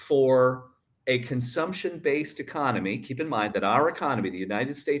for a consumption-based economy? Keep in mind that our economy, the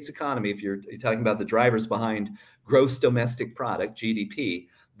United States economy, if you're talking about the drivers behind gross domestic product, GDP,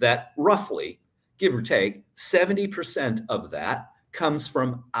 that roughly, give or take, 70% of that comes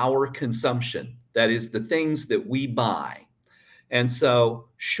from our consumption. That is the things that we buy. And so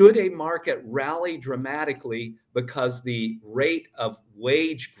should a market rally dramatically because the rate of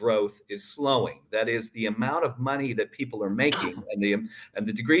wage growth is slowing, that is the amount of money that people are making and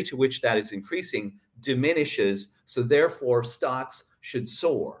the degree to which that is increasing diminishes, so therefore stocks should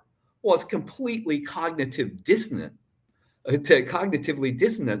soar. Well, it's completely cognitively dissonant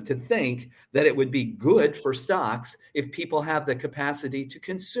to think that it would be good for stocks if people have the capacity to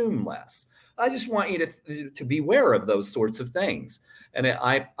consume less. I just want you to be aware of those sorts of things. And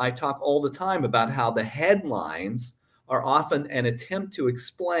I talk all the time about how the headlines are often an attempt to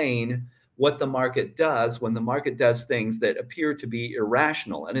explain what the market does when the market does things that appear to be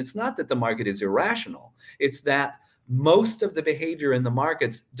irrational. And it's not that the market is irrational. It's that most of the behavior in the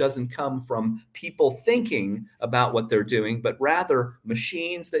markets doesn't come from people thinking about what they're doing, but rather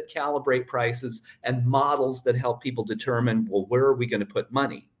machines that calibrate prices and models that help people determine, well, where are we going to put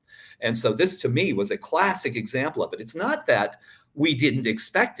money? And so this, to me, was a classic example of it. It's not that we didn't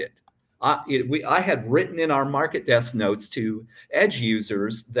expect it. I had written in our market desk notes to edge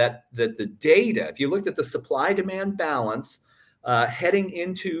users that the data, if you looked at the supply-demand balance heading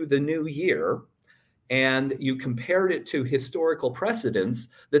into the new year, and you compared it to historical precedents,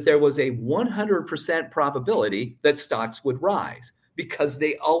 that there was a 100% probability that stocks would rise, because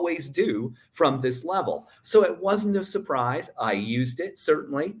they always do from this level. So it wasn't a surprise. I used it,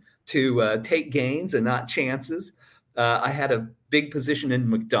 certainly, to take gains and not chances. I had a big position in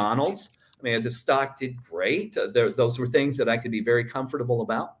McDonald's. I mean, the stock did great. Those were things that I could be very comfortable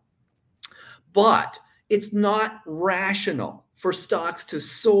about. But it's not rational for stocks to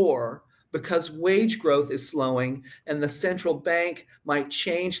soar because wage growth is slowing and the central bank might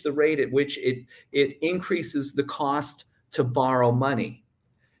change the rate at which it increases the cost to borrow money.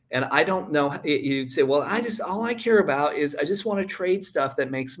 And I don't know, you'd say, well, all I care about is I just want to trade stuff that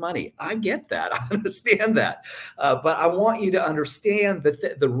makes money. I get that. I understand that. But I want you to understand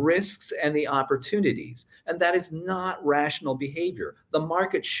the risks and the opportunities. And that is not rational behavior. The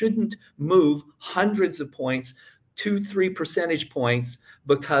market shouldn't move hundreds of points, 2-3 percentage points,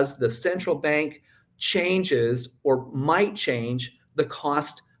 because the central bank changes or might change the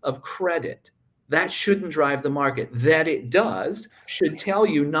cost of credit. That shouldn't drive the market. That it does should tell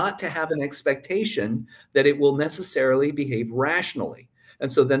you not to have an expectation that it will necessarily behave rationally.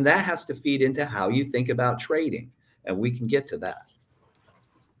 And so then that has to feed into how you think about trading. And we can get to that.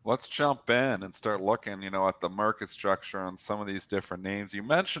 Let's jump in and start looking, at the market structure on some of these different names. You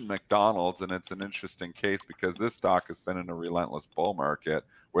mentioned McDonald's, and it's an interesting case because this stock has been in a relentless bull market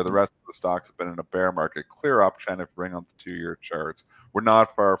where the rest of the stocks have been in a bear market. Clear uptrend if you bring on the 2-year charts. We're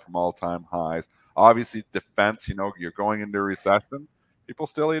not far from all-time highs. Obviously, defense, you're going into a recession. People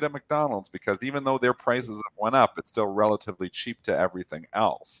still eat at McDonald's because even though their prices have went up, it's still relatively cheap to everything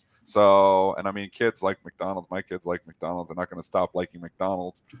else. So, and I mean, kids like McDonald's. My kids like McDonald's. They're not going to stop liking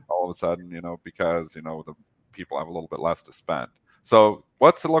McDonald's all of a sudden, because, the people have a little bit less to spend. So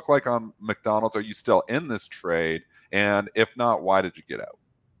what's it look like on McDonald's? Are you still in this trade? And if not, why did you get out?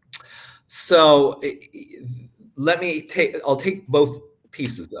 So I'll take both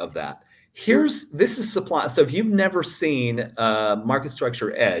pieces of that. This is supply. So if you've never seen market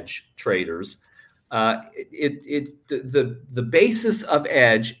structure edge traders, the basis of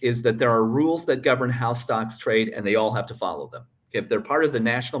edge is that there are rules that govern how stocks trade, and they all have to follow them. If they're part of the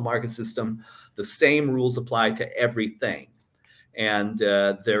national market system, the same rules apply to everything. And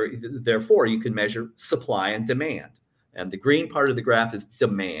therefore, you can measure supply and demand. And the green part of the graph is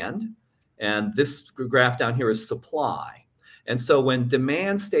demand, and this graph down here is supply. And so when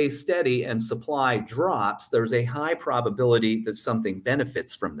demand stays steady and supply drops, there's a high probability that something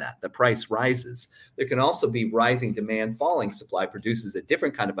benefits from that. The price rises. There can also be rising demand, falling supply produces a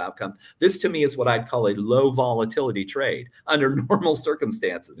different kind of outcome. This, to me, is what I'd call a low volatility trade under normal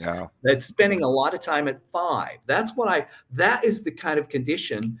circumstances. Yeah. That's spending a lot of time at 5. That is the kind of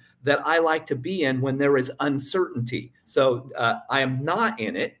condition that I like to be in when there is uncertainty. So I am not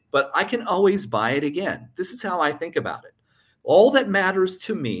in it, but I can always buy it again. This is how I think about it. All that matters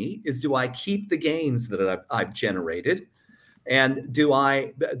to me is, do I keep the gains that I've generated, and do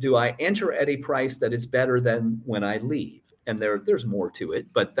I enter at a price that is better than when I leave? And there's more to it,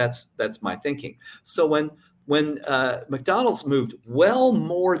 but that's my thinking. So when McDonald's moved well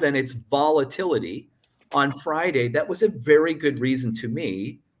more than its volatility on Friday, that was a very good reason to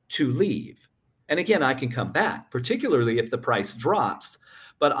me to leave. And again, I can come back, particularly if the price drops.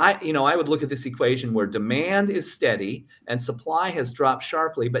 But I would look at this equation where demand is steady and supply has dropped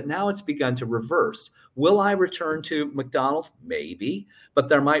sharply, but now it's begun to reverse. Will I return to McDonald's? Maybe, but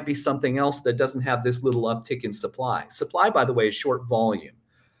there might be something else that doesn't have this little uptick in supply. Supply, by the way, is short volume.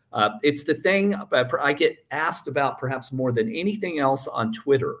 It's the thing I get asked about perhaps more than anything else on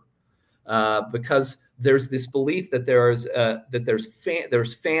Twitter, because there's this belief that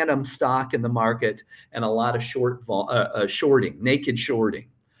there's phantom stock in the market and a lot of shorting, naked shorting.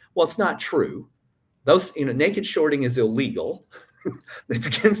 Well, it's not true. Naked shorting is illegal. It's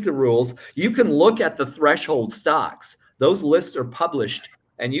against the rules. You can look at the threshold stocks. Those lists are published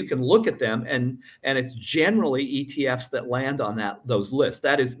and you can look at them, and it's generally ETFs that land on those lists.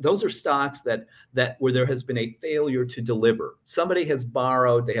 Those are stocks that where there has been a failure to deliver. Somebody has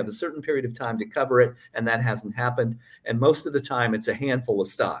borrowed, they have a certain period of time to cover it, and that hasn't happened. And most of the time, it's a handful of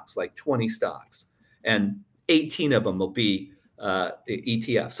stocks, like 20 stocks, and 18 of them will be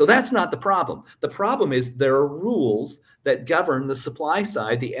ETF. So that's not the problem. The problem is there are rules that govern the supply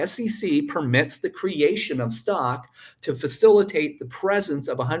side. The SEC permits the creation of stock to facilitate the presence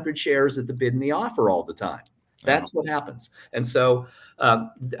of 100 shares at the bid and the offer all the time. That's what happens. And so,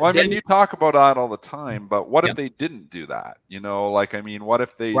 you talk about that all the time, but what if they didn't do that? What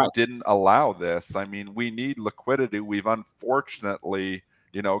if they didn't allow this? We need liquidity. We've unfortunately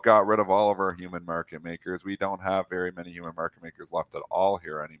got rid of all of our human market makers. We don't have very many human market makers left at all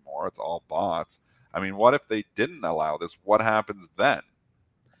here anymore. It's all bots. What if they didn't allow this? What happens then?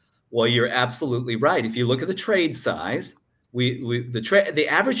 Well, you're absolutely right. If you look at the trade size, the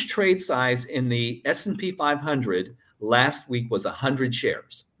average trade size in the S&P 500 last week was 100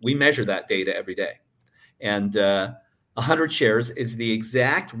 shares. We measure that data every day. And 100 shares is the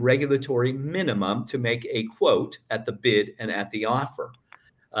exact regulatory minimum to make a quote at the bid and at the offer.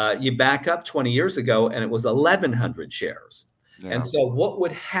 You back up 20 years ago, and it was 1,100 shares. Yeah. And so what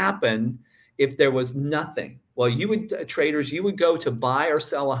would happen if there was nothing? Well, you would go to buy or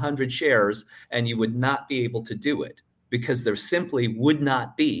sell 100 shares, and you would not be able to do it because there simply would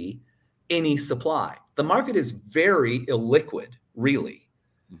not be any supply. The market is very illiquid, really.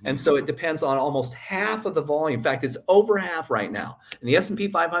 Mm-hmm. And so it depends on almost half of the volume. In fact, it's over half right now. And the S&P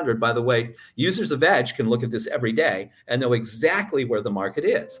 500, by the way, users of Edge can look at this every day and know exactly where the market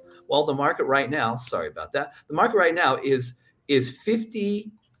is. Well, the market right now, sorry about that. The market right now is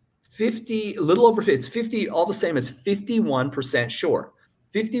 50, a little over 50, it's 50, all the same as 51% short.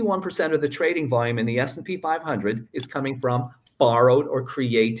 51% of the trading volume in the S&P 500 is coming from borrowed or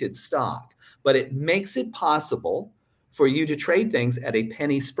created stock. But it makes it possible for you to trade things at a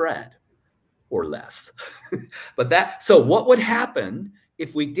penny spread or less. So what would happen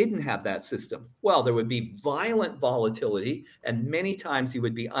if we didn't have that system? Well, there would be violent volatility, and many times you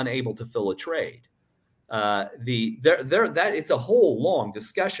would be unable to fill a trade. It's a whole long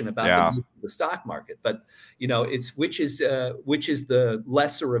discussion about the stock market, but it's which is the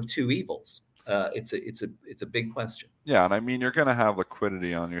lesser of two evils. It's a big question. Yeah, and you're going to have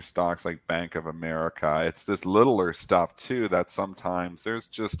liquidity on your stocks like Bank of America. It's this littler stuff too that sometimes there's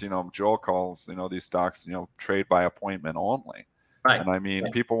just Joel calls these stocks trade by appointment only. Right.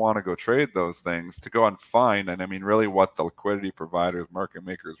 And people want to go trade those things to go and find. And really what the liquidity providers, market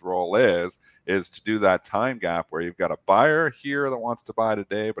makers role is to do that time gap where you've got a buyer here that wants to buy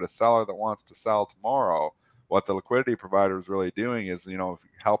today, but a seller that wants to sell tomorrow. What the liquidity provider is really doing is,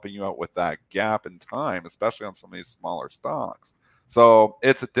 helping you out with that gap in time, especially on some of these smaller stocks. So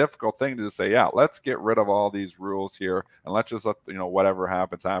it's a difficult thing to just say, let's get rid of all these rules here and let's just let, whatever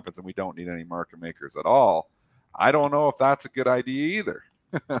happens, and we don't need any market makers at all. I don't know if that's a good idea either.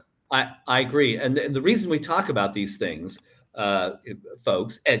 I agree. And the reason we talk about these things,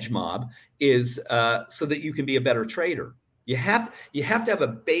 folks, Edge Mob, is so that you can be a better trader. You have to have a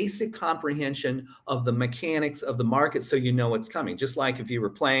basic comprehension of the mechanics of the market so you know what's coming. Just like if you were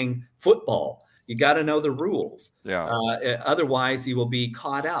playing football, you got to know the rules. Yeah. Otherwise, you will be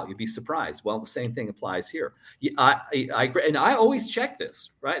caught out. You'll be surprised. Well, the same thing applies here. I agree, and I always check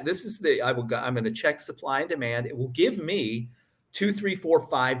this. Right. This is I'm going to check supply and demand. It will give me 2, 3, 4,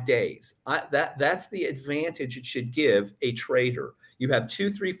 5 days. That's the advantage it should give a trader. You have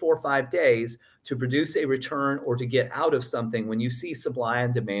 2, 3, 4, 5 days to produce a return or to get out of something when you see supply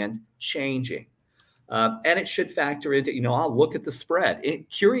and demand changing. And it should factor into, I'll look at the spread.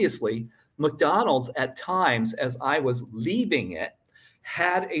 Curiously, McDonald's at times, as I was leaving it,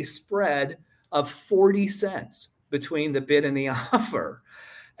 had a spread of 40 cents between the bid and the offer.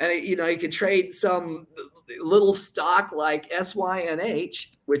 And, you could trade some little stock like SYNH,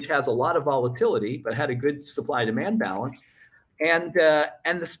 which has a lot of volatility, but had a good supply-demand balance. And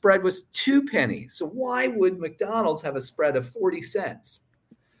the spread was 2 pennies. So why would McDonald's have a spread of 40 cents?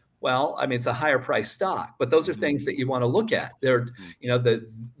 Well, it's a higher price stock, but those are things that you want to look at.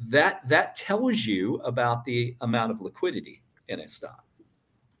 That tells you about the amount of liquidity in a stock.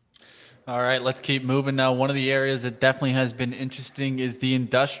 All right, let's keep moving now. One of the areas that definitely has been interesting is the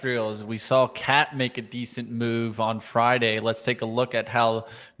industrials. We saw CAT make a decent move on Friday. Let's take a look at how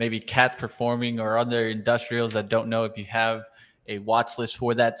maybe CAT's performing or other industrials. I don't know if you have a watch list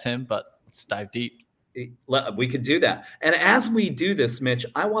for that, Tim, but let's dive deep. We could do that. And as we do this, Mitch,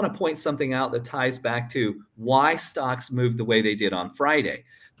 I want to point something out that ties back to why stocks moved the way they did on Friday.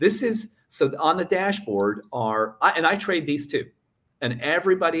 So on the dashboard and I trade these too. and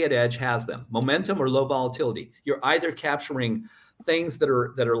everybody at Edge has them. Momentum or low volatility. You're either capturing things that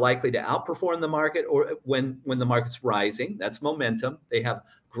are likely to outperform the market, or when the market's rising, that's momentum. They have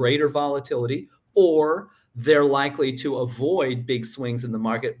greater volatility, or they're likely to avoid big swings in the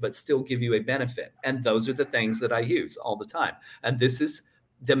market, but still give you a benefit. And those are the things that I use all the time. And this is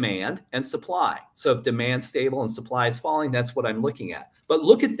demand and supply. So if demand's stable and supply is falling, that's what I'm looking at. But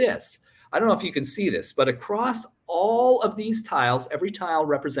look at this. I don't know if you can see this, but across all of these tiles, every tile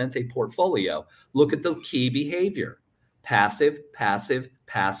represents a portfolio. Look at the key behavior. Passive, passive,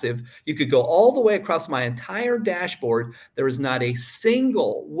 passive. You could go all the way across my entire dashboard. There is not a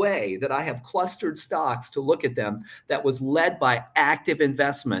single way that I have clustered stocks to look at them that was led by active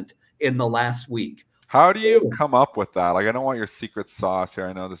investment in the last week. How do you come up with that? Like, I don't want your secret sauce here.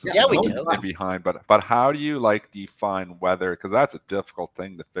 I know this is behind, but how do you define whether, because that's a difficult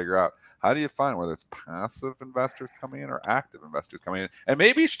thing to figure out. How do you find whether it's passive investors coming in or active investors coming in? And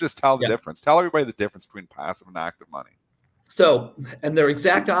maybe you should just tell the difference. Tell everybody the difference between passive and active money. So, and they're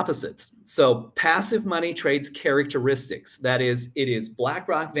exact opposites. So passive money trades characteristics. That is, it is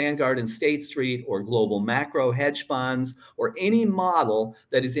BlackRock, Vanguard, and State Street, or global macro hedge funds, or any model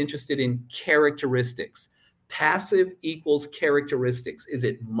that is interested in characteristics. Passive equals characteristics. Is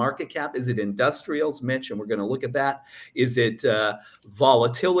it market cap? Is it industrials, Mitch? And we're going to look at that. Is it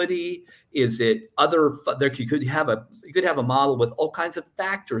volatility? Is it other? You could have a model with all kinds of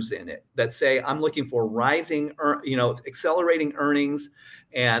factors in it that say I'm looking for rising, accelerating earnings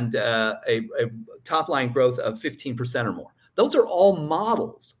and a top line growth of 15% or more. Those are all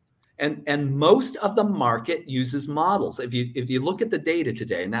models. And most of the market uses models. If you look at the data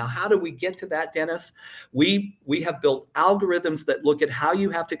today, now how do we get to that, Dennis? We have built algorithms that look at how you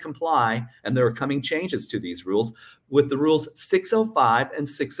have to comply, and there are coming changes to these rules, with the rules 605 and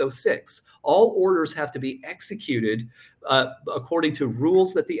 606. All orders have to be executed according to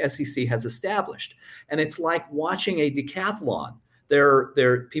rules that the SEC has established. And it's like watching a decathlon.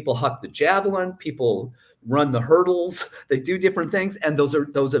 There people huck the javelin, people run the hurdles, they do different things, and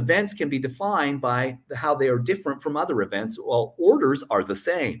those events can be defined by how they are different from other events. Well, orders are the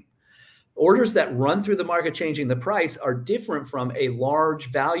same. Orders that run through the market changing the price are different from a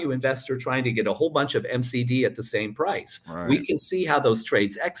large value investor trying to get a whole bunch of MCD at the same price. Right. We can see how those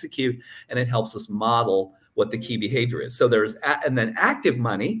trades execute, and it helps us model what the key behavior is. So and then active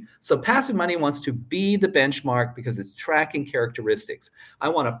money. So passive money wants to be the benchmark because it's tracking characteristics. I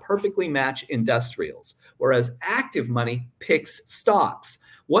want to perfectly match industrials, whereas active money picks stocks.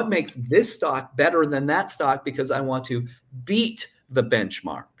 What makes this stock better than that stock? Because I want to beat the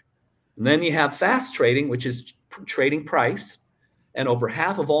benchmark. And then you have fast trading, which is trading price. And over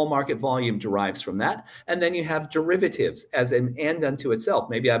half of all market volume derives from that. And then you have derivatives as an end unto itself.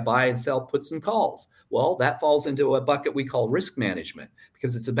 Maybe I buy and sell puts and calls. Well, that falls into a bucket we call risk management,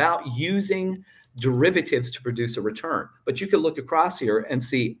 because it's about using derivatives to produce a return. But you can look across here and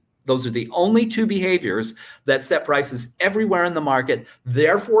see those are the only two behaviors that set prices everywhere in the market,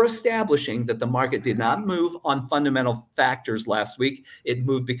 therefore establishing that the market did not move on fundamental factors last week. It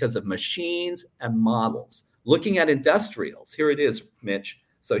moved because of machines and models. Looking at industrials, here it is, Mitch.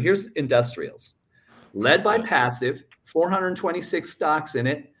 So here's industrials, led by passive, 426 stocks in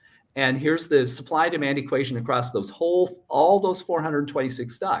it. And here's the supply demand equation across all those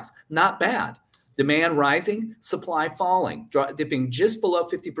 426 stocks. Not bad. Demand rising, supply falling, dipping just below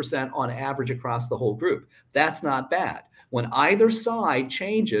 50% on average across the whole group. That's not bad. When either side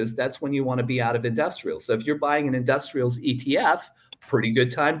changes, that's when you want to be out of industrials. So if you're buying an industrials ETF, pretty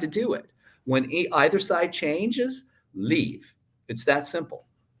good time to do it. When either side changes, leave. It's that simple.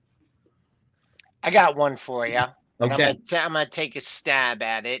 I got one for you. Okay. I'm going to take a stab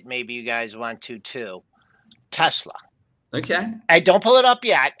at it. Maybe you guys want to too. Tesla. Okay. Hey, don't pull it up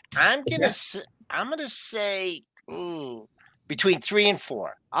yet. I'm going to say between 3 and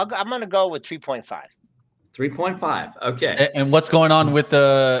 4. I'm going to go with 3.5. 3.5. Okay. And what's going on with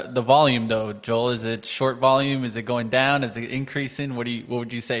the volume though, Joel? Is it short volume? Is it going down? Is it increasing? What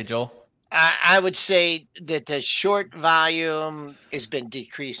would you say, Joel? I would say that the short volume has been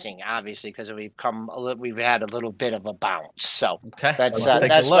decreasing, obviously, because we've had a little bit of a bounce. So that's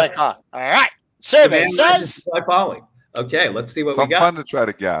my call. All right, survey says falling. Okay, let's see what we got. It's fun to try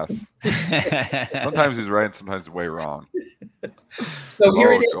to guess. Sometimes he's right, and sometimes he's way wrong. So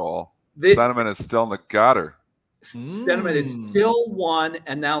here it is. Joel. Sentiment is still in the gutter. Sentiment is still 1,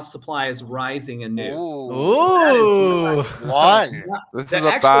 and now supply is rising anew. Ooh. One. This is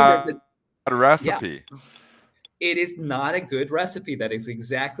a bad recipe. Yeah. It is not a good recipe. That is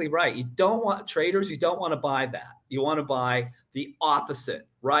exactly right. You don't want to buy that. You want to buy the opposite: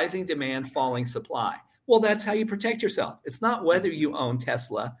 rising demand, falling supply. Well, that's how you protect yourself. It's not whether you own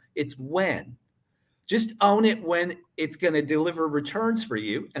Tesla, it's when. Just own it when it's going to deliver returns for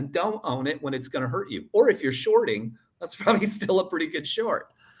you, and don't own it when it's going to hurt you. Or if you're shorting, that's probably still a pretty good short.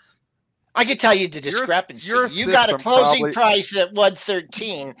 I can tell you the discrepancy. You got a closing price at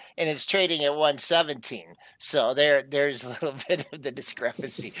 113 and it's trading at 117. So there's a little bit of the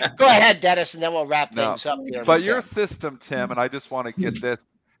discrepancy. Go ahead, Dennis, and then we'll wrap things up here. But your system, Tim, and I just want to get this.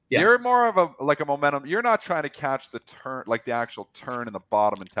 You're more of a momentum. You're not trying to catch the turn, like the actual turn in the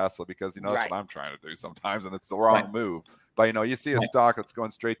bottom in Tesla, because that's what I'm trying to do sometimes, and it's the wrong move. But you see a stock that's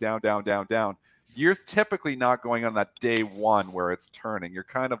going straight down, down, down, down. You're typically not going on that day one where it's turning. You're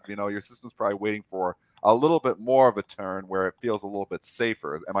kind of, your system's probably waiting for a little bit more of a turn where it feels a little bit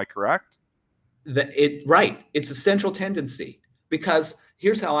safer. Am I correct? Right. It's a central tendency, because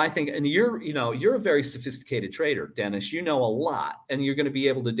here's how I think, and you're a very sophisticated trader, Dennis. You know a lot, and you're going to be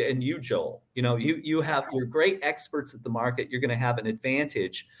able to, and you, Joel, you're great experts at the market. You're going to have an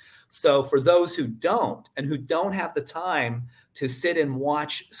advantage. So for those who don't have the time to sit and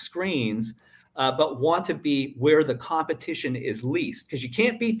watch screens, but want to be where the competition is least, because you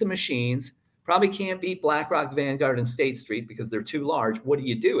can't beat the machines, probably can't beat BlackRock, Vanguard, and State Street because they're too large. What do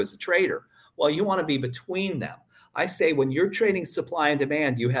you do as a trader? Well, you want to be between them. I say when you're trading supply and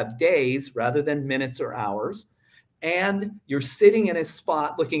demand, you have days rather than minutes or hours, and you're sitting in a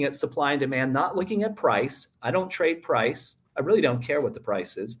spot looking at supply and demand, not looking at price. I don't trade price. I really don't care what the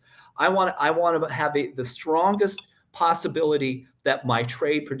price is. I want to have the strongest possibility that my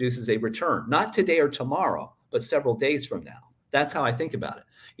trade produces a return, not today or tomorrow, but several days from now. That's how I think about it.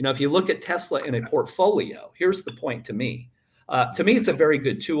 If you look at Tesla in a portfolio, here's the point to me. It's a very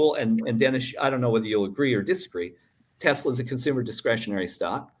good tool. And Dennis, I don't know whether you'll agree or disagree. Tesla is a consumer discretionary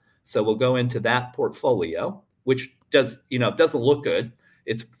stock. So we'll go into that portfolio, which doesn't look good.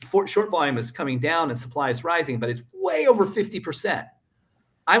 Its short volume is coming down and supply is rising, but it's way over 50%.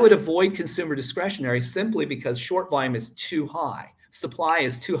 I would avoid consumer discretionary simply because short volume is too high. Supply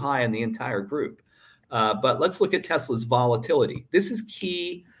is too high in the entire group. But let's look at Tesla's volatility. This is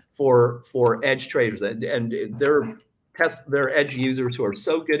key for edge traders, and they're edge users who are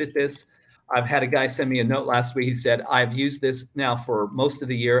so good at this. I've had a guy send me a note last week. He said, I've used this now for most of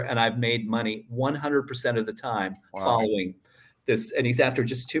the year, and I've made money 100% of the time following this. And he's after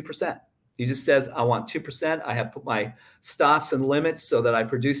just 2%. He just says, I want 2%. I have put my stops and limits so that I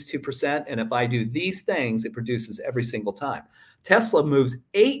produce 2%. And if I do these things, it produces every single time. Tesla moves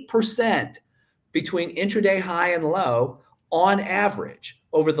 8% between intraday high and low on average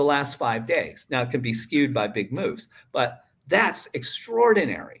over the last 5 days. Now, it can be skewed by big moves, but that's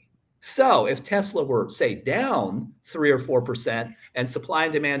extraordinary. So if Tesla were, say, down 3 or 4% and supply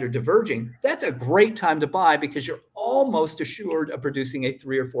and demand are diverging, that's a great time to buy because you're almost assured of producing a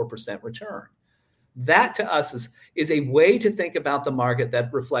 3 or 4% return. That to us is a way to think about the market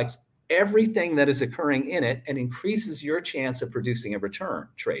that reflects everything that is occurring in it and increases your chance of producing a return,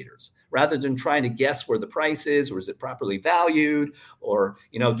 traders, rather than trying to guess where the price is, or is it properly valued, or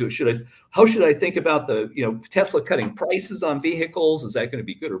how should I think about the Tesla cutting prices on vehicles? Is that going to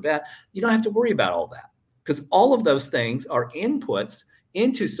be good or bad? You don't have to worry about all that, because all of those things are inputs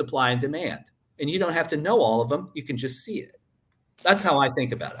into supply and demand, and you don't have to know all of them. You can just see it. That's how I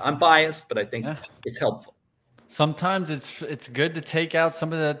think about it. I'm biased, but I think it's helpful. Sometimes it's good to take out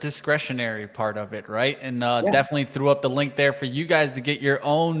some of the discretionary part of it, right? And definitely threw up the link there for you guys to get your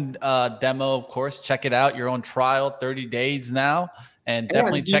own demo. Of course, check it out, your own trial, 30 days now, and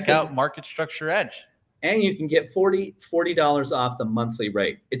definitely check out Market Structure Edge. And you can get $40 off the monthly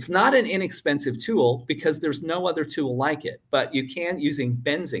rate. It's not an inexpensive tool because there's no other tool like it, but you can, using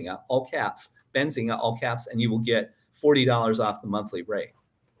Benzinga, all caps, and you will get $40 off the monthly rate.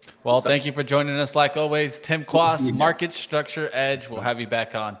 Well, thank you for joining us like always. Tim Quast, Market Structure Edge. We'll have you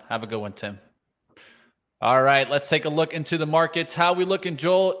back on. Have a good one, Tim. All right, let's take a look into the markets. How we looking,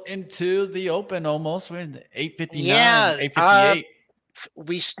 Joel, into the open almost? We're in 859, 858.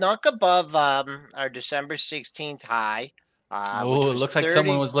 We snuck above our December 16th high. It looks like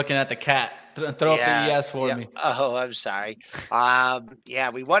someone was looking at the cat. Throw up the ES for me. Oh, I'm sorry.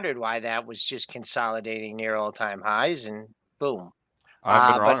 We wondered why that was just consolidating near all-time highs, and boom.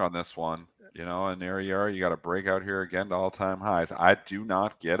 I've been wrong on this one, and there you are. You got a breakout here again to all-time highs. I do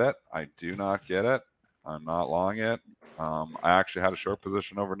not get it. I'm not long it. I actually had a short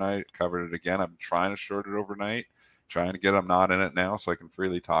position overnight, covered it again. I'm trying to short it overnight, I'm not in it now, so I can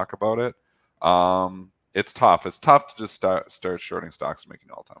freely talk about it. It's tough. It's tough to just start shorting stocks and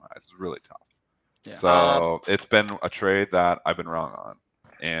making all-time highs. It's really tough. Yeah. So it's been a trade that I've been wrong on.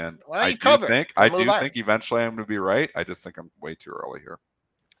 And I do think eventually I'm going to be right. I just think I'm way too early here.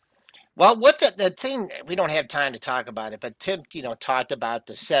 Well, what the thing, we don't have time to talk about it, but Tim, talked about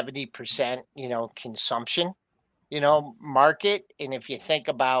the 70%, consumption, market. And if you think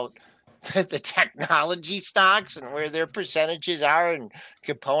about the technology stocks and where their percentages are and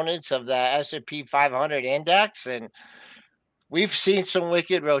components of the S&P 500 index, and we've seen some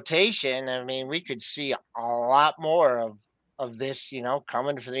wicked rotation. I mean, we could see a lot more of this,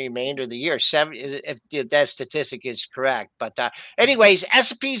 coming for the remainder of the year. If that statistic is correct. But anyways,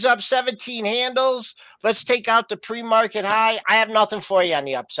 S&P's up 17 handles. Let's take out the pre-market high. I have nothing for you on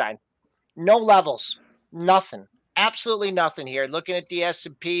the upside. No levels. Nothing. Absolutely nothing here. Looking at the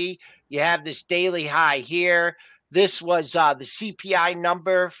S&P, you have this daily high here. This was the CPI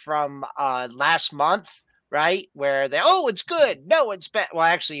number from last month, right? Where it's good. No, it's bad. Well,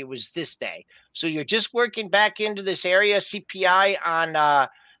 actually, it was this day. So you're just working back into this area. CPI on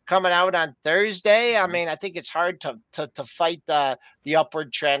coming out on Thursday. I mean, I think it's hard to fight the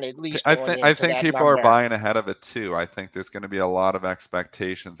upward trend, at least. I think people are buying ahead of it too. I think there's going to be a lot of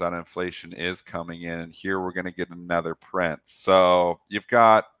expectations that inflation is coming in, and here we're going to get another print. So you've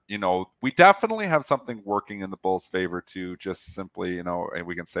got, we definitely have something working in the bulls' favor too. Just simply, and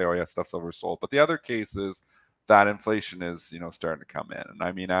we can say, oh yeah, stuff's oversold. But the other case is that inflation is, starting to come in, and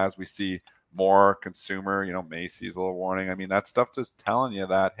I mean, as we see more consumer, Macy's, a little warning. I mean, that stuff just telling you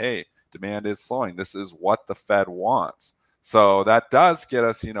that, hey, demand is slowing. This is what the Fed wants. So that does get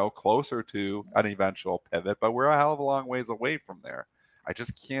us, closer to an eventual pivot, but we're a hell of a long ways away from there. I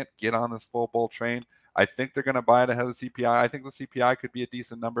just can't get on this full bull train. I think they're going to buy it ahead of the CPI. I think the CPI could be a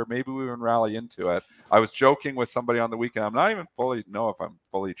decent number. Maybe we even rally into it. I was joking with somebody on the weekend. I'm not even know if I'm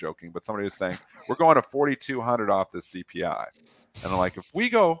fully joking, but somebody was saying, we're going to 4,200 off this CPI. And I'm like, if we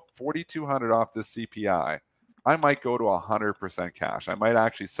go 4,200 off this CPI, I might go to 100% cash. I might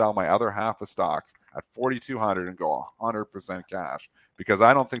actually sell my other half of stocks at 4,200 and go 100% cash, because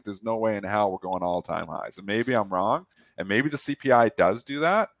I don't think there's no way in hell we're going all-time highs. And maybe I'm wrong, and maybe the CPI does do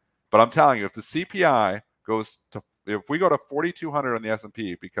that. But I'm telling you, if the CPI if we go to 4,200 on the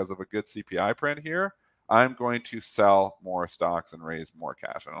S&P because of a good CPI print here, I'm going to sell more stocks and raise more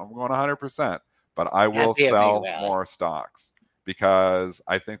cash. I know I'm going 100%, but I will sell more stocks, because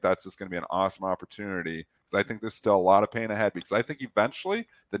I think that's just going to be an awesome opportunity, because I think there's still a lot of pain ahead, because I think eventually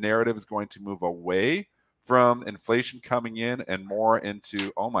the narrative is going to move away from inflation coming in and more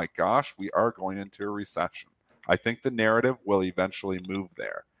into, oh my gosh, we are going into a recession. I think the narrative will eventually move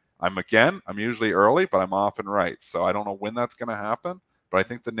there. I'm usually early, but I'm often right. So I don't know when that's going to happen, but I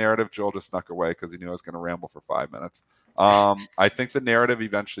think the narrative, Joel just snuck away because he knew I was going to ramble for 5 minutes. I think the narrative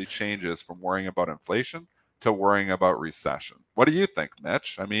eventually changes from worrying about inflation to worrying about recession. What do you think,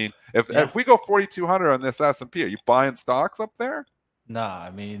 Mitch? I mean, if we go 4,200 on this S&P, are you buying stocks up there? Nah,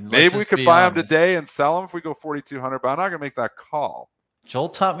 I mean, maybe we could buy them today and sell them if we go 4,200, but I'm not going to make that call. Joel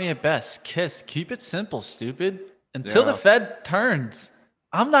taught me it best. Keep it simple, stupid. Until the Fed turns,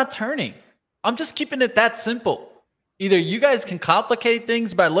 I'm not turning. I'm just keeping it that simple. Either you guys can complicate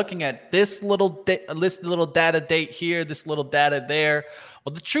things by looking at this little data date here, this little data there.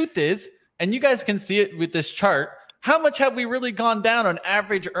 Well, the truth is, and you guys can see it with this chart, how much have we really gone down on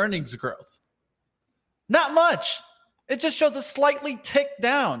average earnings growth? Not much. It just shows a slightly tick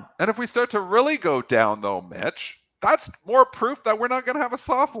down. And if we start to really go down, though, Mitch, that's more proof that we're not going to have a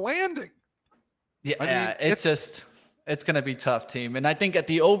soft landing. Yeah, I mean, it's going to be tough, team. And I think at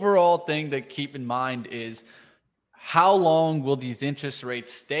the overall thing to keep in mind is, how long will these interest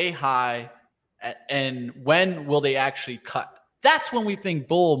rates stay high, and when will they actually cut? That's when we think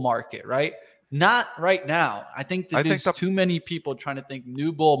bull market, right? Not right now. I think there's too many people trying to think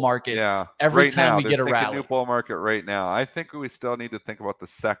new bull market every time we get a rally. New bull market right now. I think we still need to think about the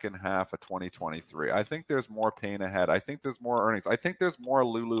second half of 2023. I think there's more pain ahead. I think there's more earnings. I think there's more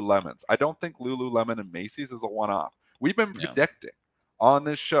Lululemons. I don't think Lululemon and Macy's is a one-off. We've been predicting on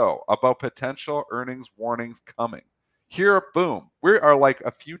this show about potential earnings warnings coming. Here, boom, we are like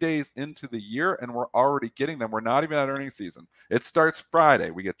a few days into the year and we're already getting them. We're not even at earnings season. It starts Friday.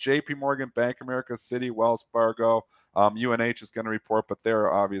 We get JP Morgan, Bank of America, Citi, Wells Fargo. UNH is going to report, but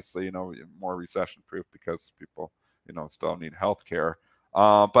they're obviously, more recession proof because people, still need health care.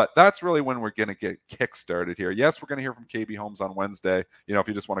 But that's really when we're going to get kick-started here. Yes, we're going to hear from KB Homes on Wednesday. If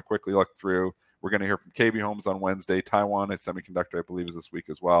you just want to quickly look through, we're going to hear from KB Homes on Wednesday. Taiwan Semiconductor, I believe, is this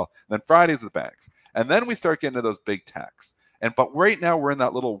week as well. And then Friday's the banks. And then we start getting to those big techs. But right now we're in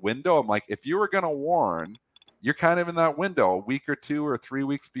that little window. I'm like, if you were going to warn, you're kind of in that window a week or 2 or 3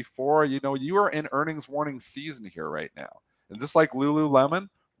 weeks before. You are in earnings warning season here right now. And just like Lululemon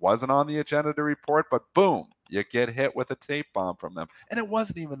wasn't on the agenda to report, but boom, you get hit with a tape bomb from them. And it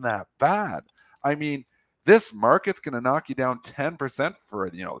wasn't even that bad. I mean, this market's going to knock you down 10% for,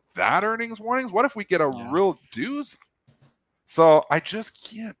 that earnings warnings. What if we get a real doozy? So I just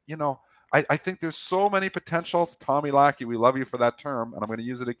can't, I think there's so many potential. Tommy Lackey, we love you for that term, and I'm going to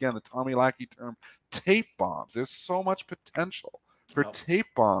use it again, the Tommy Lackey term, tape bombs. There's so much potential for tape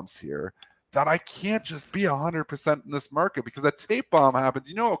bombs here that I can't just be 100% in this market, because a tape bomb happens.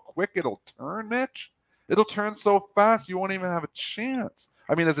 You know how quick it'll turn, Mitch? It'll turn so fast you won't even have a chance.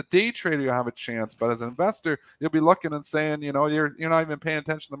 I mean, as a day trader, you'll have a chance, but as an investor, you'll be looking and saying, you're not even paying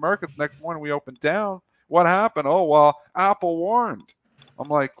attention to the markets. Next morning, we opened down. What happened? Oh, well, Apple warned. I'm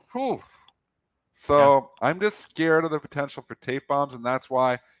like, whew. So I'm just scared of the potential for tape bombs, and that's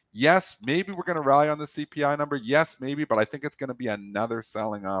why, yes, maybe we're going to rally on the CPI number. Yes, maybe, but I think it's going to be another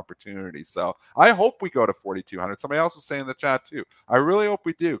selling opportunity. So I hope we go to 4,200. Somebody else was saying in the chat too. I really hope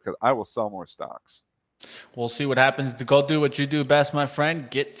we do, because I will sell more stocks. We'll see what happens. Go do what you do best, my friend.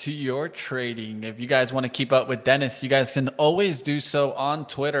 Get to your trading. If you guys want to keep up with Dennis, you guys can always do so on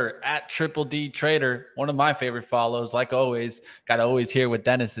Twitter at Triple D Trader. One of my favorite follows, like always. Got to always hear what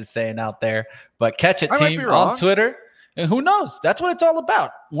Dennis is saying out there. But catch it, team, on Twitter. And who knows? That's what it's all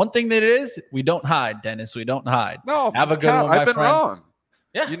about. One thing that it is, we don't hide, Dennis. We don't hide. No, have a good one, my I've been friend. Wrong.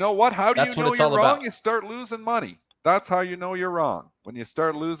 Yeah. You know what? How do you know you're wrong? About. You start losing money. That's how you know you're wrong. When you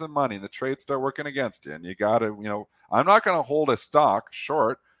start losing money, the trades start working against you, and you got to, I'm not going to hold a stock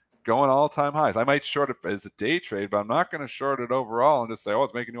short going all-time highs. I might short it as a day trade, but I'm not going to short it overall and just say, oh,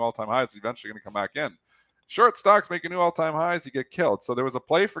 it's making new all-time highs. It's eventually going to come back in. Short stocks making new all-time highs, you get killed. So there was a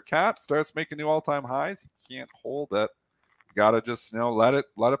play for Cat, starts making new all-time highs. You can't hold it. You got to just, let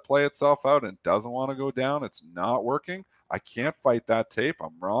it play itself out, and it doesn't want to go down. It's not working. I can't fight that tape.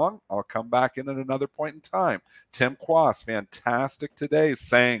 I'm wrong. I'll come back in at another point in time. Tim Quast, fantastic today,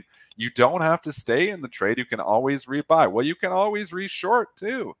 saying you don't have to stay in the trade. You can always rebuy. Well, you can always re-short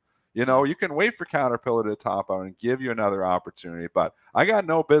too. You can wait for Caterpillar to top out and give you another opportunity. But I got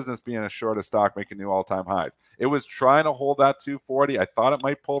no business being a short of stock making new all-time highs. It was trying to hold that 240. I thought it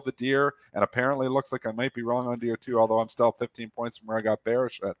might pull the deer, and apparently it looks like I might be wrong on deer too, although I'm still 15 points from where I got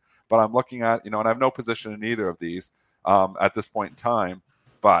bearish at. But I'm looking at, and I have no position in either of these at this point in time.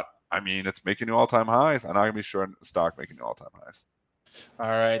 But, it's making new all-time highs. I'm not going to be short stock making new all-time highs. All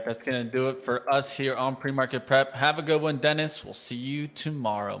right, that's going to do it for us here on Pre-Market Prep. Have a good one, Dennis. We'll see you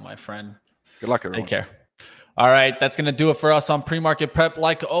tomorrow, my friend. Good luck, everyone. Take care. All right, that's going to do it for us on Pre-Market Prep.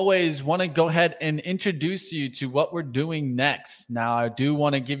 Like always, want to go ahead and introduce you to what we're doing next. Now, I do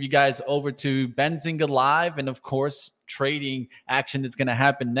want to give you guys over to Benzinga Live and, of course, trading action that's going to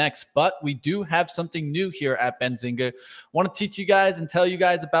happen next. But we do have something new here at Benzinga. Want to teach you guys and tell you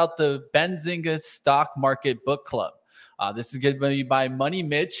guys about the Benzinga Stock Market Book Club. This is going to be by Money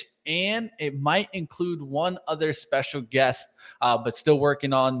Mitch, and it might include one other special guest, but still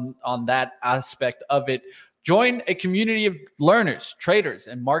working on that aspect of it. Join a community of learners, traders,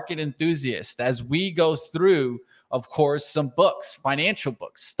 and market enthusiasts as we go through, of course, some books, financial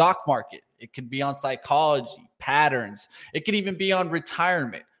books, stock market. It could be on psychology, patterns. It could even be on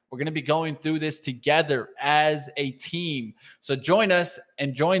retirement. We're going to be going through this together as a team. So join us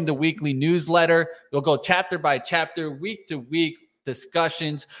and join the weekly newsletter. We'll go chapter by chapter, week to week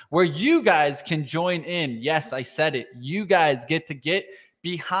discussions where you guys can join in. Yes, I said it. You guys get to get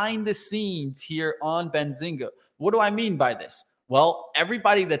behind the scenes here on Benzinga. What do I mean by this? Well,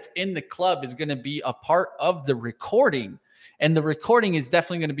 everybody that's in the club is going to be a part of the recording. And the recording is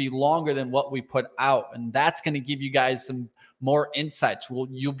definitely going to be longer than what we put out. And that's going to give you guys some more insights.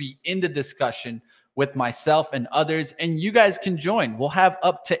 You'll be in the discussion with myself and others, and you guys can join. We'll have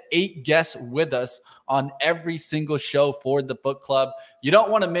up to 8 guests with us on every single show for the book club. You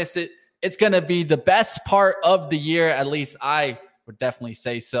don't want to miss it. It's going to be the best part of the year. At least I would definitely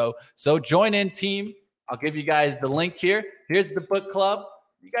say so. So join in, team. I'll give you guys the link here. Here's the book club.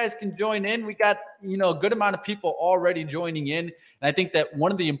 You guys can join in. We got, a good amount of people already joining in. And I think that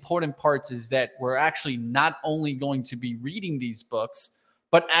one of the important parts is that we're actually not only going to be reading these books,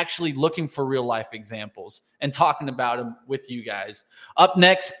 but actually looking for real life examples and talking about them with you guys. Up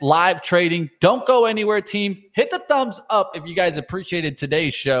next, live trading. Don't go anywhere, team. Hit the thumbs up if you guys appreciated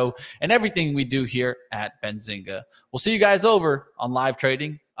today's show and everything we do here at Benzinga. We'll see you guys over on live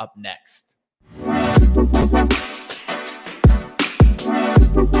trading up next.